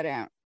 now I get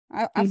it.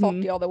 I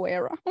thought the other way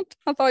around.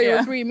 I thought you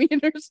were 3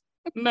 meters.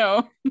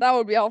 No. That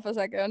would be half a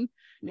second.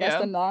 Less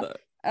than that.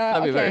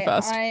 That'd be very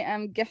fast. I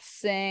am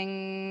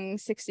guessing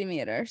 60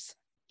 meters.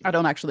 I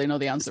don't actually know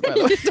the answer, by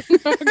the way.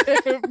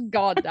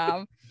 God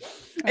damn.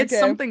 Okay. It's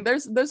something,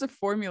 there's a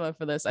formula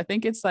for this. I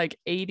think it's like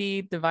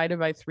 80 divided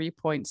by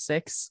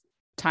 3.6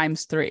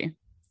 times 3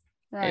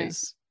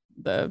 is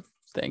the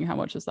thing. How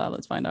much is that?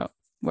 Let's find out.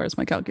 Where's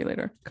my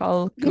calculator?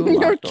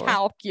 Your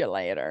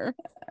calculator.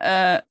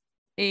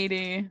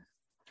 80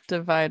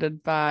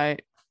 divided by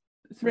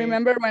 3.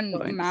 Remember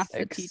when math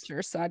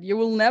teacher said you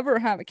will never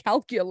have a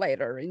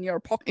calculator in your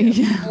pocket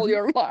all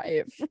your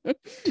life?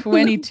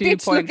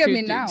 22.2. Look at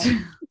me now.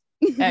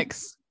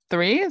 X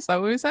 3, is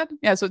that what we said?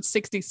 Yeah, so it's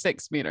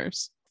 66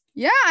 meters.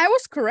 Yeah, I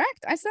was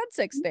correct. I said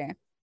 60.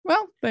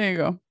 Well, there you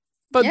go.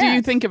 But do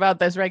you think about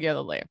this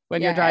regularly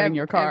when you're driving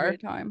your car?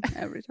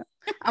 Every time.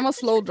 I'm a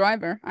slow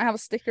driver. I have a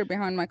sticker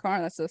behind my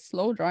car that says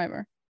slow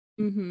driver.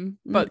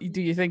 But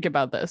do you think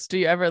about this? Do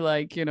you ever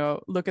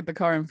look at the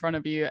car in front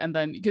of you, and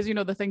then, because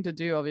the thing to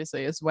do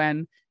obviously is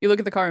when you look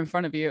at the car in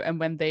front of you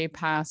and when they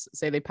pass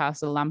a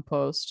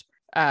lamppost,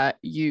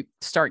 you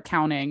start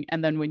counting,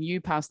 and then when you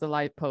pass the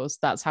light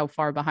post, that's how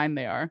far behind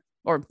they are,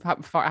 or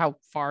how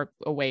far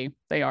away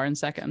they are in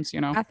seconds.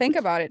 I think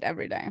about it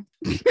every day.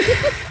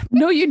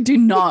 No, you do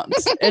not.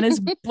 And it's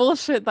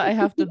bullshit that I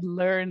have to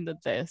learn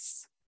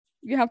this.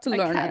 You have to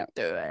learn it.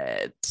 Do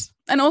it.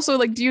 And also,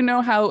 do you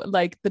know how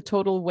the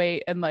total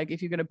weight, and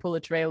if you're going to pull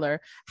a trailer,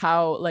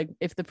 how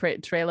if the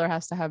trailer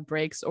has to have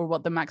brakes, or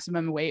what the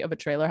maximum weight of a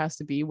trailer has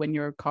to be when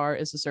your car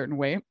is a certain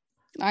weight?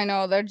 I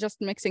know, they're just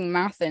mixing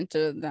math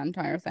into the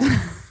entire thing.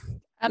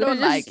 I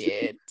don't like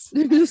it.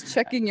 Just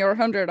checking your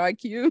 100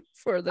 IQ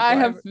for the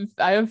driver.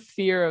 I have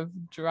fear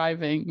of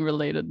driving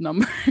related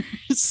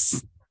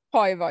numbers.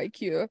 5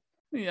 IQ.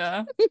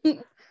 Yeah.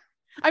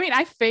 I mean,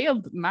 I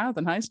failed math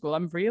in high school.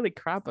 I'm really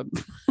crap at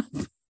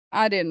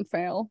I didn't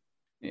fail.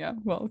 Yeah,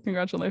 well,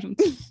 congratulations.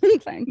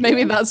 Thank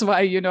Maybe you. that's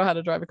why you know how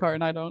to drive a car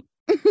and I don't.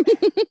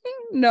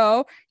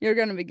 No, you're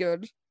gonna be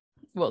good.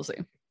 We'll see.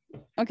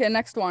 Okay,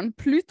 next one.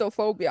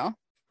 Plutophobia.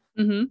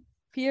 Mm-hmm.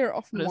 Fear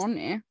of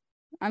money.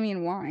 I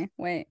mean, why?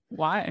 Wait.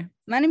 Why?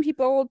 Many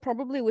people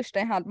probably wish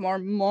they had more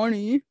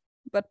money,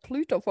 but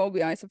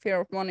plutophobia is a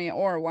fear of money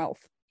or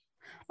wealth.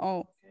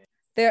 Oh,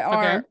 there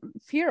are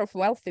fear of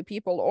wealthy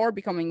people or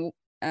becoming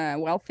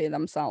wealthy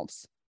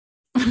themselves.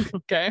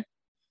 Okay.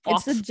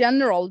 It's a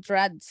general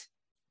dread.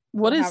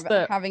 What is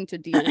having to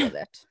deal with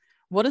it?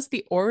 What is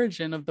the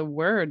origin of the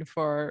word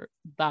for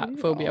that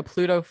phobia?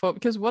 Plutophobia.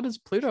 Because what does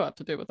Pluto have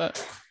to do with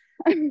it?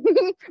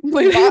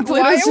 Why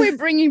are we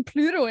bringing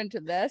Pluto into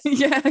this?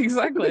 Yeah,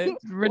 exactly.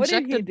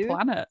 Rejected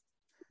planet.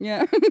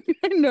 Yeah,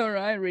 I know,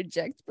 right?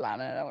 Reject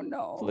planet. Oh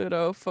no.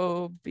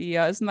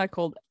 Plutophobia. Isn't that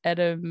called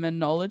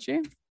etymology?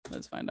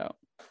 Let's find out.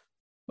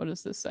 What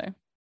does this say?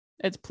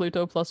 It's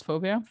Pluto plus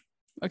phobia.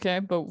 Okay,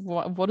 but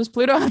what does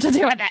Pluto have to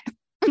do with it?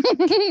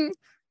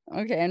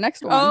 Okay,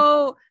 next one.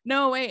 Oh,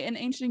 no, wait. In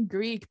ancient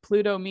Greek,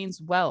 Pluto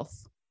means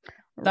wealth.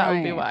 That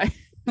would be why.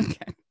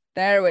 Okay.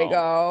 There we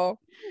go.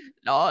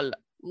 Lol.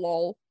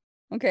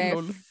 Okay,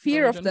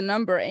 fear of the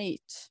number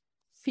 8.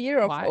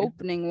 Fear of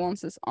opening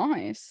one's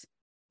eyes.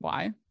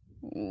 Why?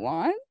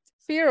 What?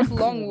 Fear of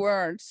long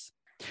words.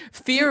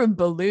 Fear of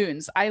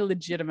balloons. I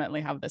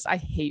legitimately have this. I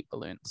hate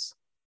balloons.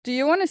 Do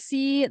you want to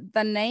see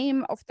the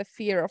name of the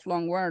fear of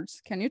long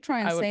words? Can you try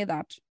and say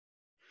that?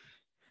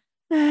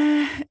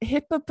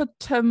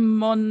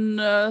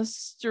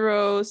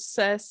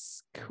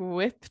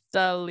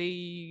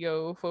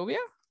 Hippopotamonstrosesquipedaliophobia?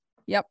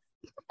 Yep.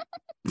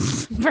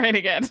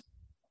 Pretty good.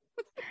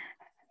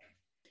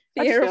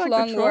 Fear of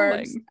long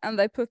words, and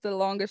they put the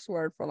longest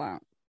word for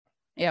that.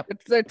 Yep.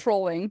 They're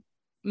trolling.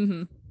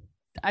 Mm-hmm.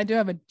 I do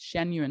have a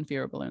genuine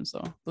fear of balloons,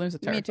 though. Balloons are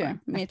terrifying.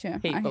 Me too. I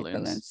hate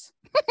balloons.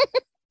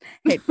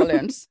 Hate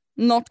balloons.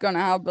 Not gonna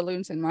have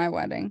balloons in my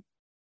wedding.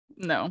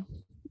 No.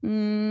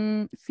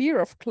 Fear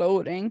of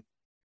clothing.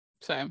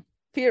 Same.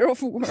 Fear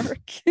of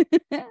work.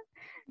 Same.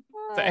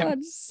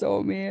 That's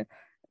so me.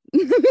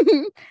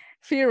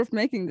 Fear of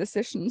making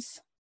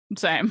decisions.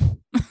 Same.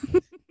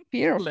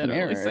 Fear of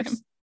literally mirrors. Same.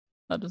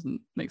 That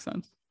doesn't make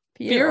sense.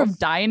 Fear of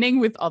dining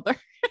with others.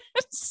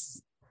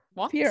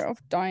 What? Fear of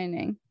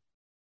dining.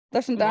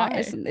 Isn't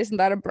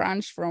that a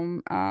branch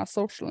from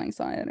social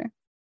anxiety?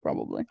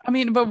 Probably. I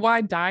mean, but why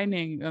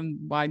dining? And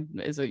why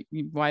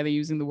are they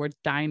using the word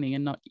dining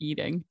and not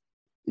eating?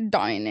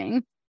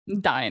 Dining,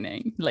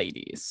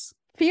 ladies.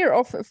 Fear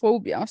of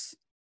phobias.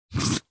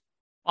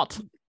 What?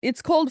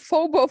 It's called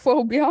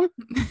phobophobia.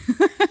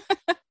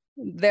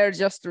 They're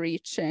just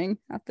reaching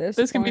at this.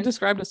 This can be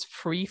described as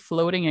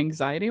free-floating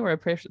anxiety, where a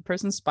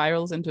person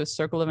spirals into a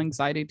circle of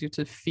anxiety due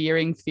to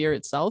fearing fear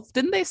itself.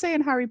 Didn't they say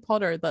in Harry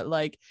Potter that,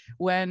 like,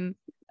 when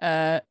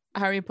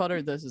Harry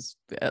Potter, this is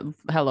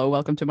hello,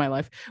 welcome to my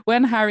life.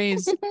 When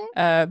Harry's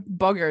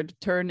boggart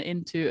turned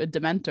into a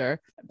Dementor,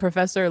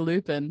 Professor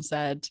Lupin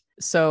said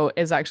so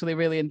is actually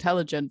really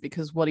intelligent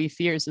because what he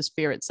fears is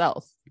fear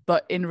itself.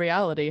 But in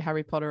reality,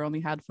 Harry Potter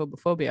only had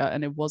phobophobia,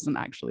 and it wasn't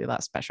actually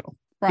that special.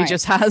 Right. He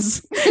just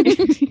has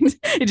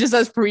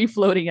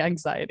free-floating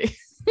anxiety.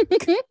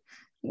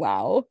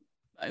 Wow.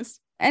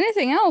 Nice.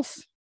 Anything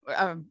else?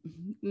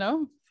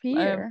 No.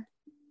 Fear.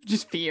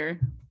 Just fear.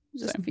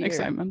 Just fear.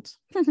 Excitement.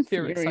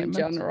 Fear excitement. In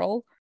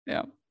general.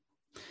 Yeah.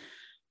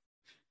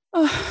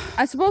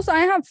 I suppose I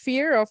have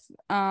fear of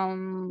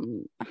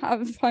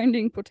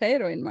finding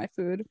potato in my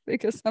food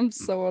because I'm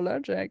so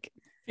allergic.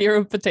 Fear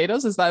of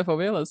potatoes? Is that a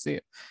phobia? Let's see.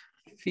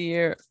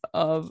 Fear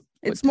of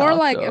It's more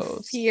like a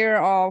fear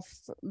of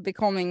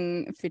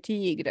becoming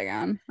fatigued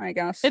again, I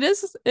guess. It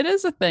is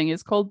a thing.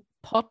 It's called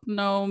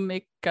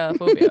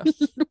potnomicophobia.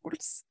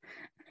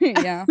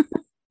 Yeah.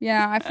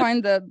 Yeah, I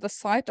find the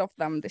sight of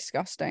them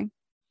disgusting.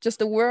 Just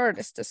the word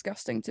is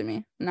disgusting to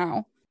me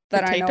now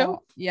that potato? I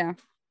know. Yeah.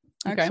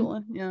 Actually,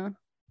 okay. Yeah.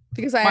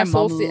 Because my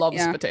mom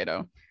loves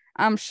potato.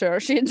 I'm sure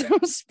she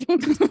does.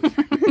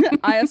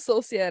 I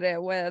associate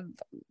it with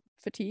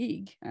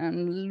fatigue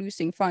and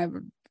losing 5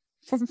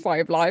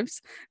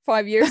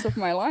 years of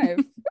my life,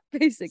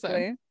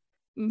 basically.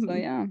 Mm-hmm. So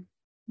yeah,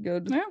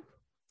 good. Yeah,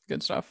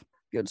 good stuff.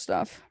 Good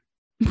stuff.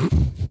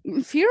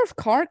 Fear of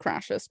car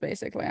crashes,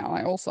 basically.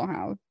 I also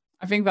have.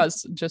 I think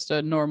that's just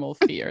a normal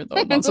fear,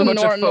 though, not so much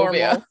a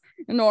phobia.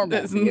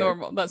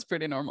 Normal. That's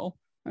pretty normal.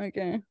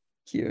 Okay,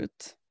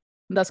 cute.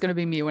 That's gonna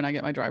be me when I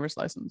get my driver's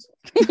license.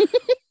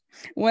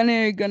 When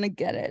are you gonna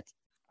get it?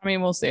 I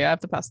mean, we'll see. I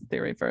have to pass the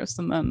theory first,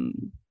 and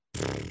then.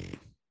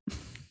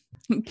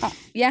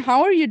 Yeah,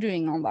 how are you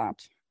doing on that?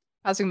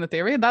 Passing the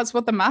theory? That's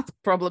what the math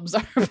problems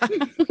are about.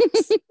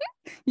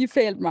 You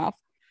failed math.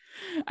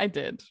 I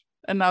did.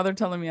 And now they're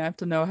telling me I have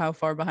to know how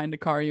far behind a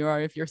car you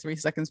are if you're 3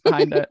 seconds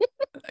behind it,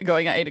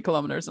 going at 80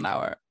 kilometers an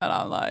hour. And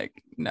I'm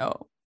like,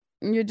 no.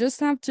 You just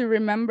have to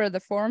remember the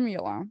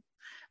formula.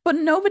 But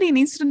nobody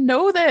needs to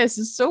know this.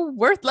 It's so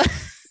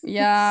worthless.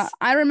 Yeah,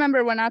 I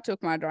remember when I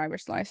took my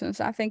driver's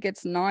license. I think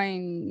it's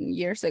 9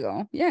 years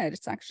ago. Yeah,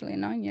 it's actually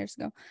 9 years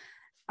ago.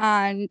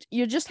 And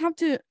you just have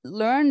to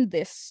learn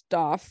this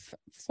stuff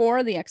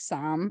for the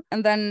exam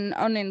and then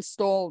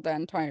uninstall the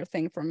entire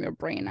thing from your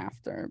brain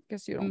after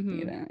because you don't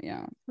need it.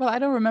 Yeah. Well, I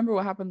don't remember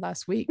what happened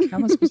last week. How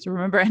am I supposed to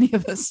remember any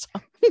of this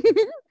stuff?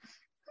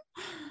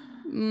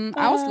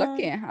 I was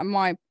lucky at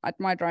my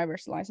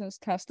driver's license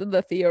test,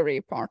 the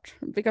theory part,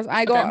 because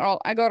I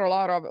got a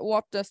lot of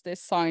what does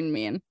this sign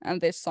mean,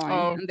 and this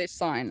sign, and this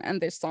sign, and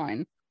this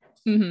sign.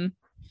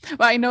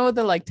 Well, I know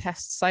the like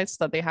test sites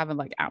that they have in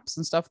like apps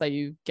and stuff that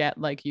you get,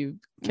 like you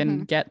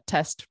can get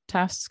tests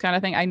kind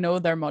of thing. I know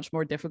they're much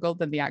more difficult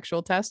than the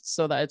actual tests,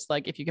 so that it's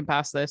like if you can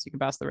pass this, you can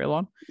pass the real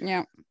one.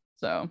 Yeah.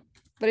 So,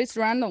 but it's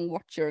random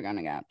what you're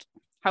gonna get.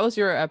 How was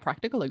your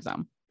practical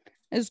exam?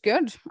 It's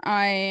good.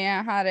 I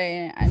had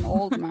an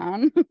old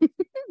man.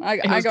 I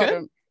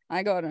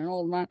got an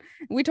old man.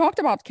 We talked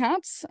about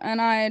cats, and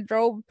I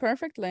drove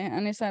perfectly.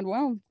 And he said,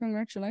 "Well,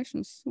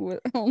 congratulations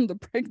on the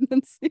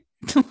pregnancy."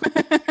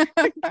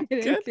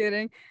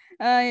 Kidding.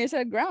 He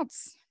said,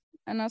 "Grats,"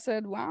 and I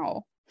said,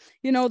 "Wow."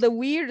 You know, the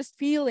weirdest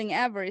feeling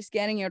ever is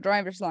getting your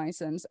driver's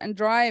license and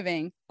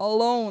driving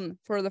alone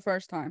for the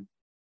first time.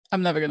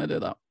 I'm never gonna do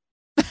that.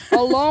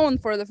 Alone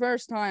for the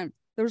first time.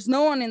 There's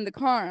no one in the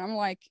car. I'm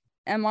like,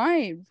 am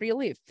I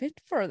really fit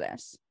for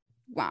this?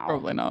 Wow.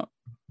 Probably not.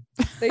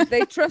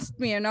 they trust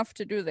me enough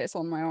to do this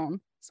on my own.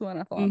 That's what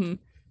I thought.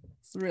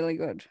 It's really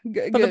good.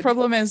 But the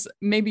problem is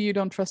maybe you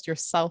don't trust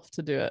yourself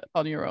to do it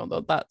on your own, though.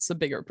 That's a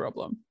bigger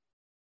problem.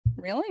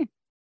 Really?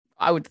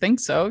 I would think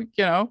so,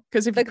 you know,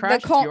 because if you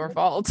crash, it's your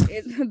fault.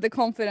 The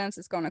confidence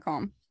is gonna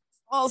come.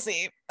 We'll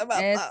see about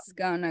that. It's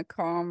gonna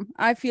come.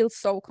 I feel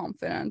so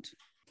confident.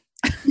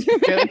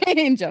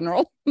 In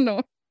general.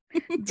 No.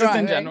 Just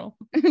in general.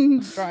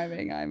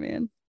 Driving, I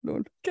mean.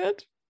 Lord.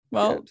 Good.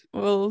 Well,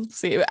 we'll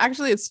see.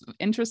 Actually, it's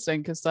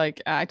interesting because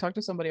like I talked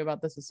to somebody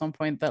about this at some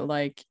point that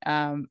like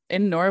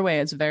in Norway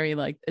it's very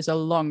like it's a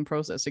long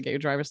process to get your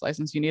driver's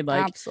license. You need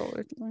like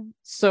absolutely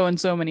so and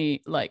so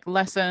many like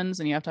lessons,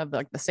 and you have to have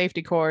like the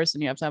safety course,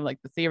 and you have to have like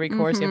the theory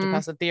course. You have to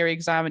pass the theory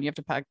exam, and you have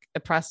to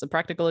pass the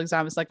practical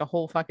exam. It's like a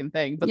whole fucking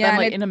thing. But then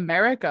like in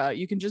America,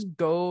 you can just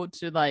go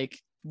to like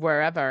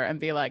wherever and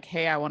be like,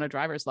 hey, I want a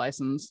driver's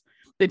license.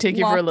 They take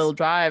you for a little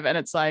drive, and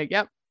it's like,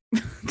 yep.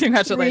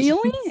 Congratulations.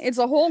 Really? It's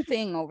a whole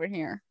thing over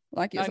here,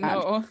 like you said.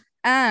 Know.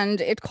 And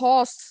it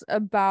costs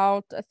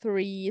about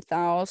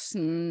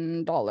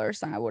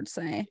 $3,000, I would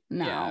say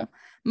now. Yeah,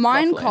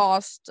 mine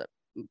cost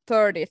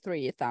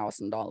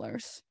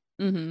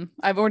 $33,000.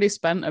 I've already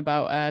spent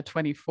about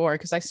 24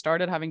 because I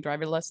started having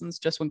driver lessons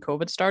just when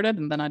COVID started,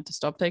 and then I had to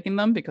stop taking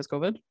them because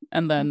COVID,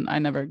 and then I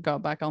never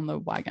got back on the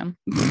wagon.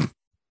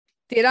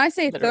 Did I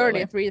say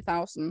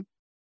 33,000?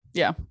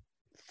 Yeah.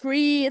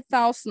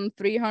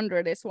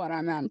 3,300 is what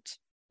I meant.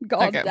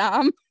 God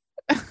damn.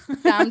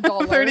 Damn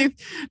dollars.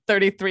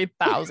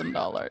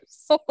 $33,000.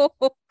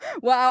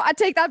 Wow, I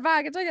take that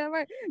back.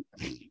 Well,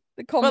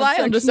 I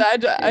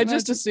understand. I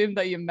just assumed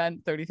that you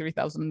meant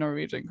 33,000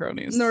 Norwegian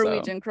cronies.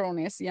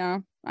 Cronies, yeah.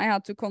 I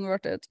had to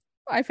convert it.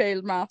 I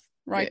failed math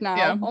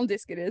now on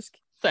Disc.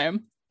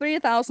 Same.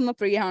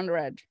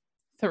 3,300.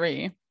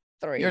 Three.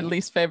 Your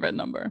least favorite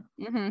number.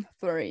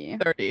 3.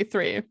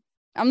 33.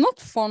 I'm not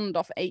fond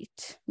of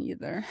 8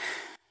 either.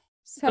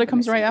 But it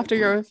comes right after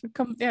your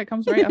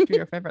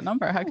favorite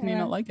number. How can you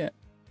not like it?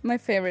 My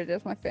favorite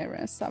is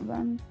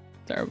 7.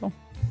 Terrible.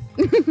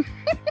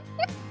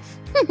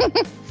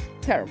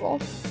 Terrible.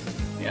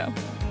 Yeah.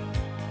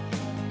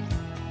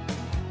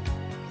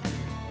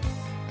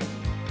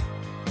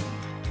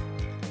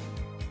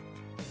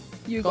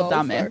 You God go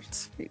damn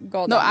first.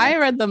 No, I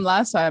read them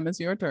last time. It's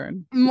your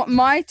turn.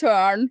 My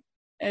turn.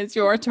 It's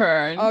your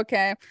turn.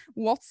 Okay.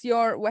 What's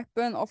your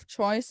weapon of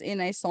choice in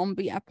a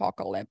zombie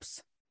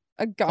apocalypse?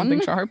 A gun?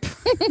 Something sharp.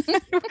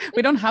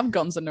 We don't have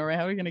guns in Norway.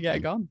 How are we going to get a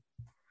gun?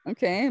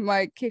 Okay.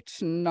 My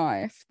kitchen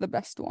knife. The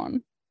best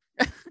one.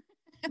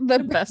 The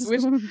best.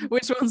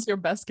 Which one's your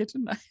best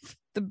kitchen knife?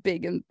 The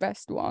big and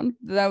best one.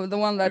 The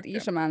one that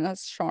each man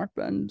has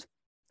sharpened.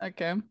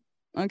 Okay.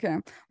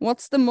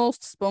 What's the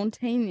most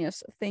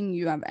spontaneous thing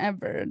you have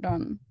ever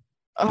done?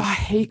 Oh, I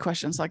hate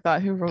questions like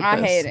that. Who wrote this?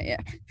 I hate it. Yeah.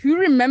 Who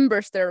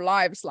remembers their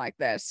lives like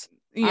this?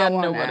 Yeah,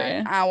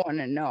 nobody. I want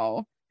to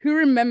know. Who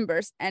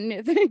remembers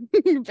anything?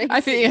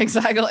 I feel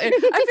exactly. I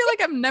feel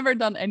like I've never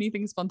done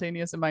anything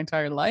spontaneous in my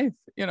entire life,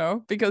 you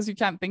know, because you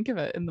can't think of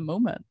it in the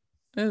moment.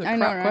 It's a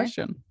crap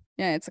question.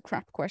 Yeah, it's a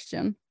crap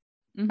question.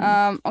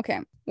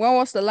 Okay. What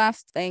was the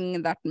last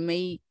thing that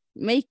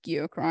make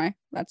you cry?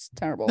 That's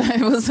terrible. It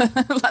was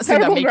last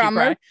terrible thing that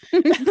grammar.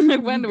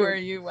 When were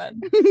you?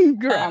 When?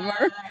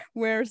 Grammar.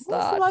 Where's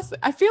that?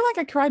 I feel like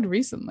I cried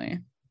recently.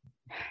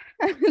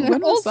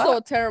 Also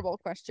a terrible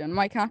question.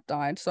 My cat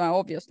died, so I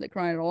obviously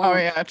cried a lot. Oh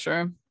yeah,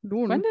 true.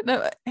 When did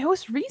that? It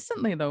was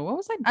recently though. What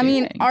was I doing? I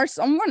mean, are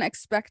someone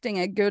expecting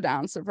a good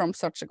answer from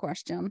such a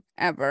question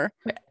ever?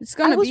 It's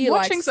gonna be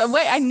like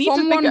I need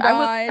someone to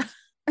think.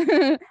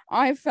 died.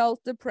 I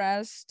felt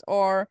depressed,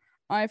 or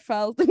I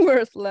felt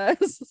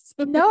worthless.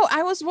 No,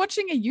 I was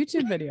watching a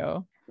YouTube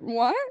video.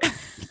 What?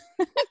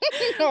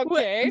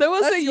 Okay. There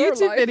was a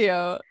YouTube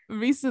video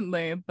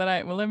recently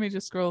that let me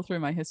just scroll through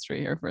my history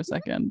here for a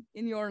second.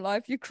 In your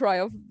life, you cry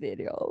of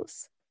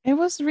videos. It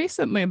was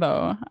recently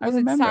though. I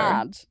remember. It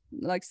sad?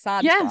 Like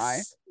sad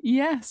cry?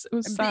 Yes, it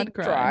was a sad big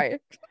cry.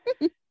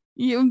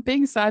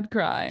 Big sad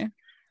cry.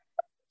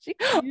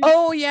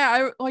 Oh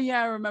yeah,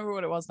 I remember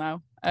what it was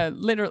now.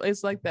 Literally,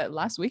 it's like that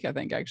last week, I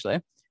think.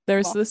 Actually,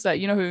 there's this.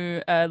 You know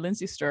who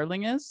Lindsay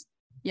Sterling is?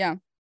 Yeah.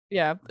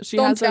 Yeah, she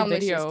Don't has tell a me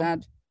video. she's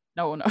dead.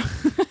 No.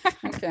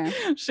 Okay.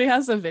 She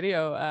has a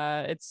video.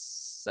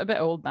 It's a bit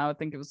old now. I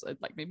think it was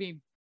like maybe,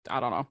 I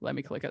don't know. Let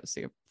me click it to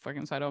see if I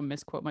can, so I don't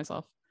misquote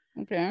myself.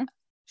 Okay.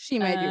 She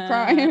made you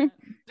cry.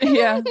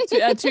 Yeah,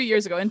 2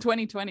 years ago in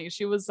 2020,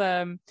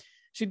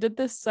 she did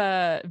this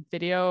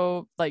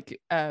video like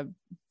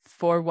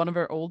for one of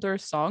her older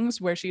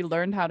songs where she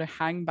learned how to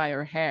hang by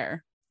her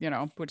hair,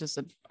 which is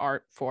an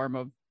art form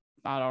of,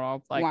 I don't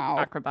know, like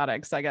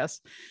acrobatics, I guess.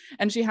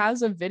 And she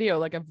has a video,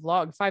 like a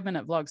vlog,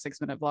 5-minute vlog,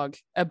 6-minute vlog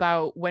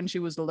about when she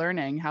was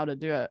learning how to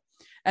do it.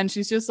 And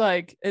she's just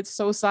like, it's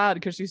so sad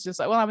because she's just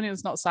like, well, I mean,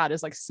 it's not sad,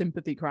 it's like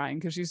sympathy crying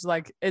because she's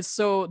like, it's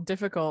so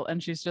difficult.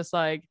 And she's just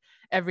like,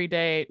 every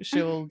day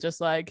she'll just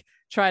like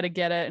try to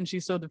get it and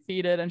she's so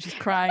defeated and she's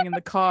crying in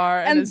the car.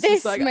 And it's this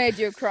just like, made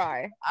you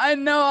cry. I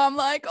know. I'm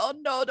like, oh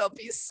no, don't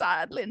be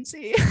sad,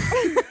 Lindsay.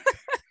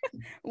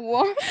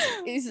 What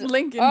is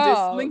link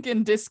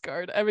in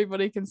Discord?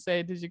 Everybody can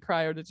say, did you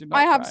cry or did you not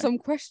I have cry? some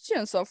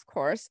questions, of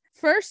course.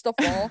 First of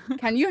all,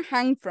 can you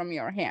hang from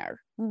your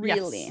hair?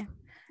 Really?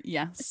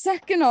 Yes.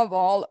 Second of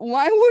all,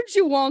 why would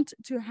you want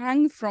to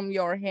hang from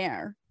your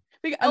hair?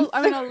 Because,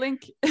 I'll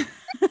link.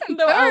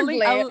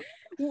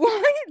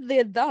 Why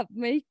did that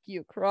make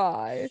you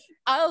cry?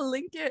 I'll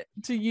link it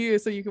to you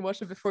so you can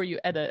watch it before you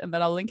edit, and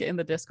then I'll link it in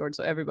the Discord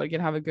so everybody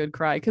can have a good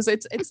cry. Because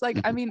it's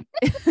like, I mean,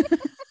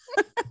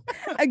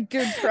 a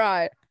good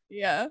cry.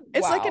 Yeah,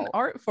 it's like an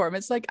art form.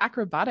 It's like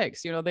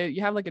acrobatics. You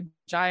have like a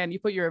giant. You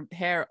put your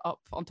hair up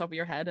on top of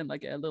your head and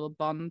like a little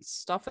bun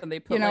stuff, and they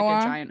put a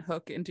giant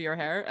hook into your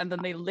hair, and then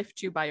they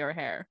lift you by your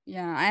hair.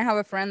 Yeah, I have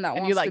a friend that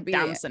wants to be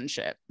dance and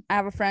shit. I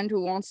have a friend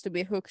who wants to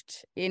be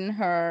hooked in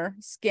her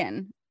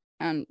skin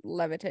and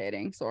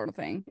levitating, sort of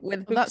thing,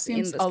 with hooks in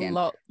the skin.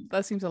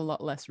 That seems a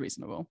lot less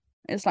reasonable.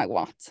 It's like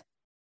what?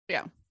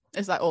 Yeah,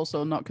 is that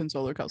also not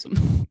console her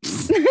cousin?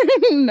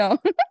 No.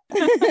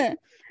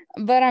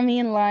 But I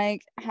mean,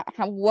 like,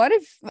 what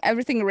if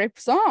everything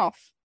rips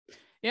off?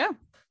 Yeah,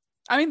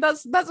 I mean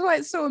that's why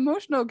it's so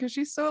emotional, because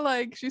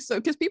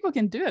because people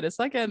can do it. It's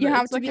like you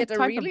have to be at a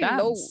really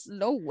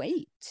low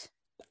weight.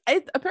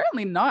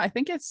 Apparently not. I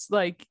think it's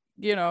like,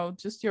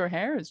 just your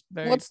hair is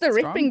very What's the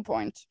strong. ripping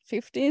point?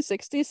 50,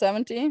 60,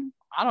 70?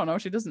 I don't know.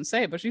 She doesn't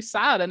say, but she's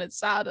sad, and it's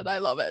sad, and I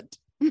love it.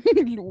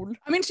 I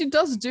mean, she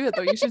does do it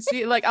though. You should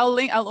see. Like,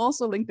 I'll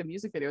also link the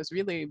music video. It's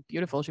really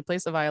beautiful. She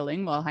plays the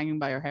violin while hanging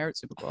by her hair.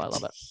 It's super cool. I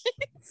love it.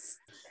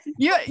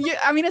 Yeah.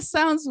 I mean, it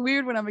sounds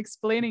weird when I'm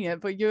explaining it,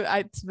 but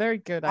it's very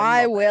good.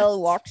 I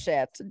will watch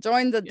it.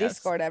 Join the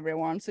Discord,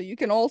 everyone, so you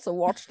can also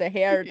watch the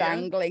hair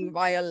dangling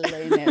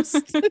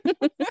violinist.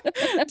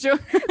 Join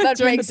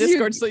the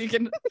Discord so you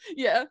can,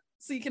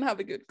 so you can have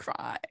a good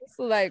cry.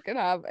 So that you can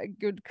have a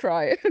good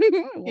cry.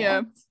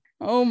 Yeah.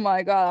 Oh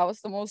my god, that was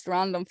the most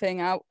random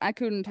thing. I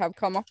couldn't have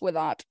come up with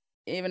that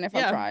even if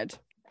I tried.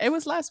 It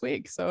was last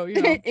week, so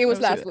it was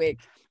last week.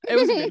 It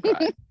was a good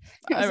cry.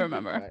 I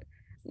remember.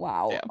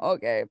 Wow. Yeah.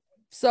 Okay.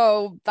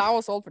 So that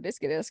was all for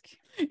Disky Disc.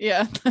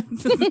 Yeah.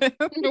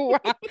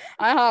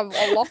 I have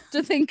a lot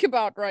to think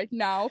about right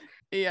now.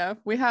 Yeah,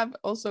 we have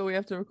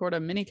to record a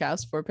mini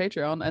cast for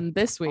Patreon, and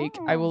this week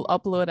I will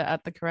upload it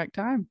at the correct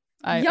time.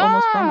 I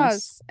almost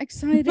promise.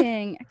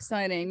 Exciting.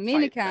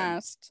 Mini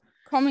cast.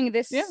 Coming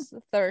this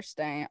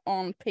Thursday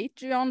on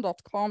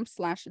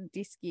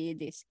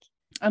patreon.com/discydisc.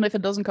 And if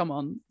it doesn't come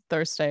on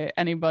Thursday,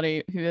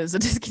 anybody who is a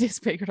Disky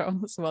Disc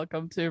patron is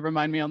welcome to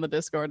remind me on the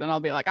Discord, and I'll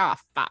be like,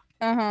 fuck.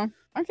 Okay.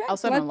 I'll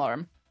set an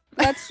alarm.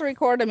 Let's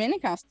record a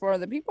minicast for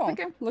the people.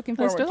 Okay. Looking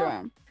forward to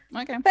it.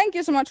 Okay. Thank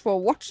you so much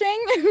for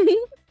watching.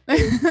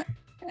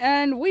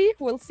 And we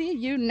will see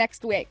you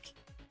next week.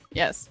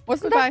 Yes.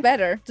 Wasn't that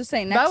better to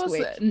say next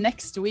week? That was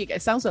next week.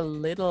 It sounds a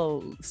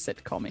little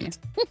sitcom-y.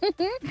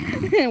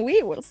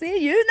 We will see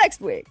you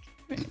next week.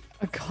 Oh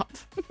god.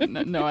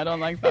 No, I don't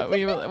like that.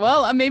 We will.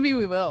 Well, maybe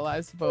we will, I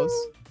suppose.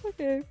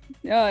 Okay.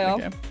 Yeah.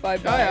 Okay. Bye.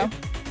 Oh, yeah.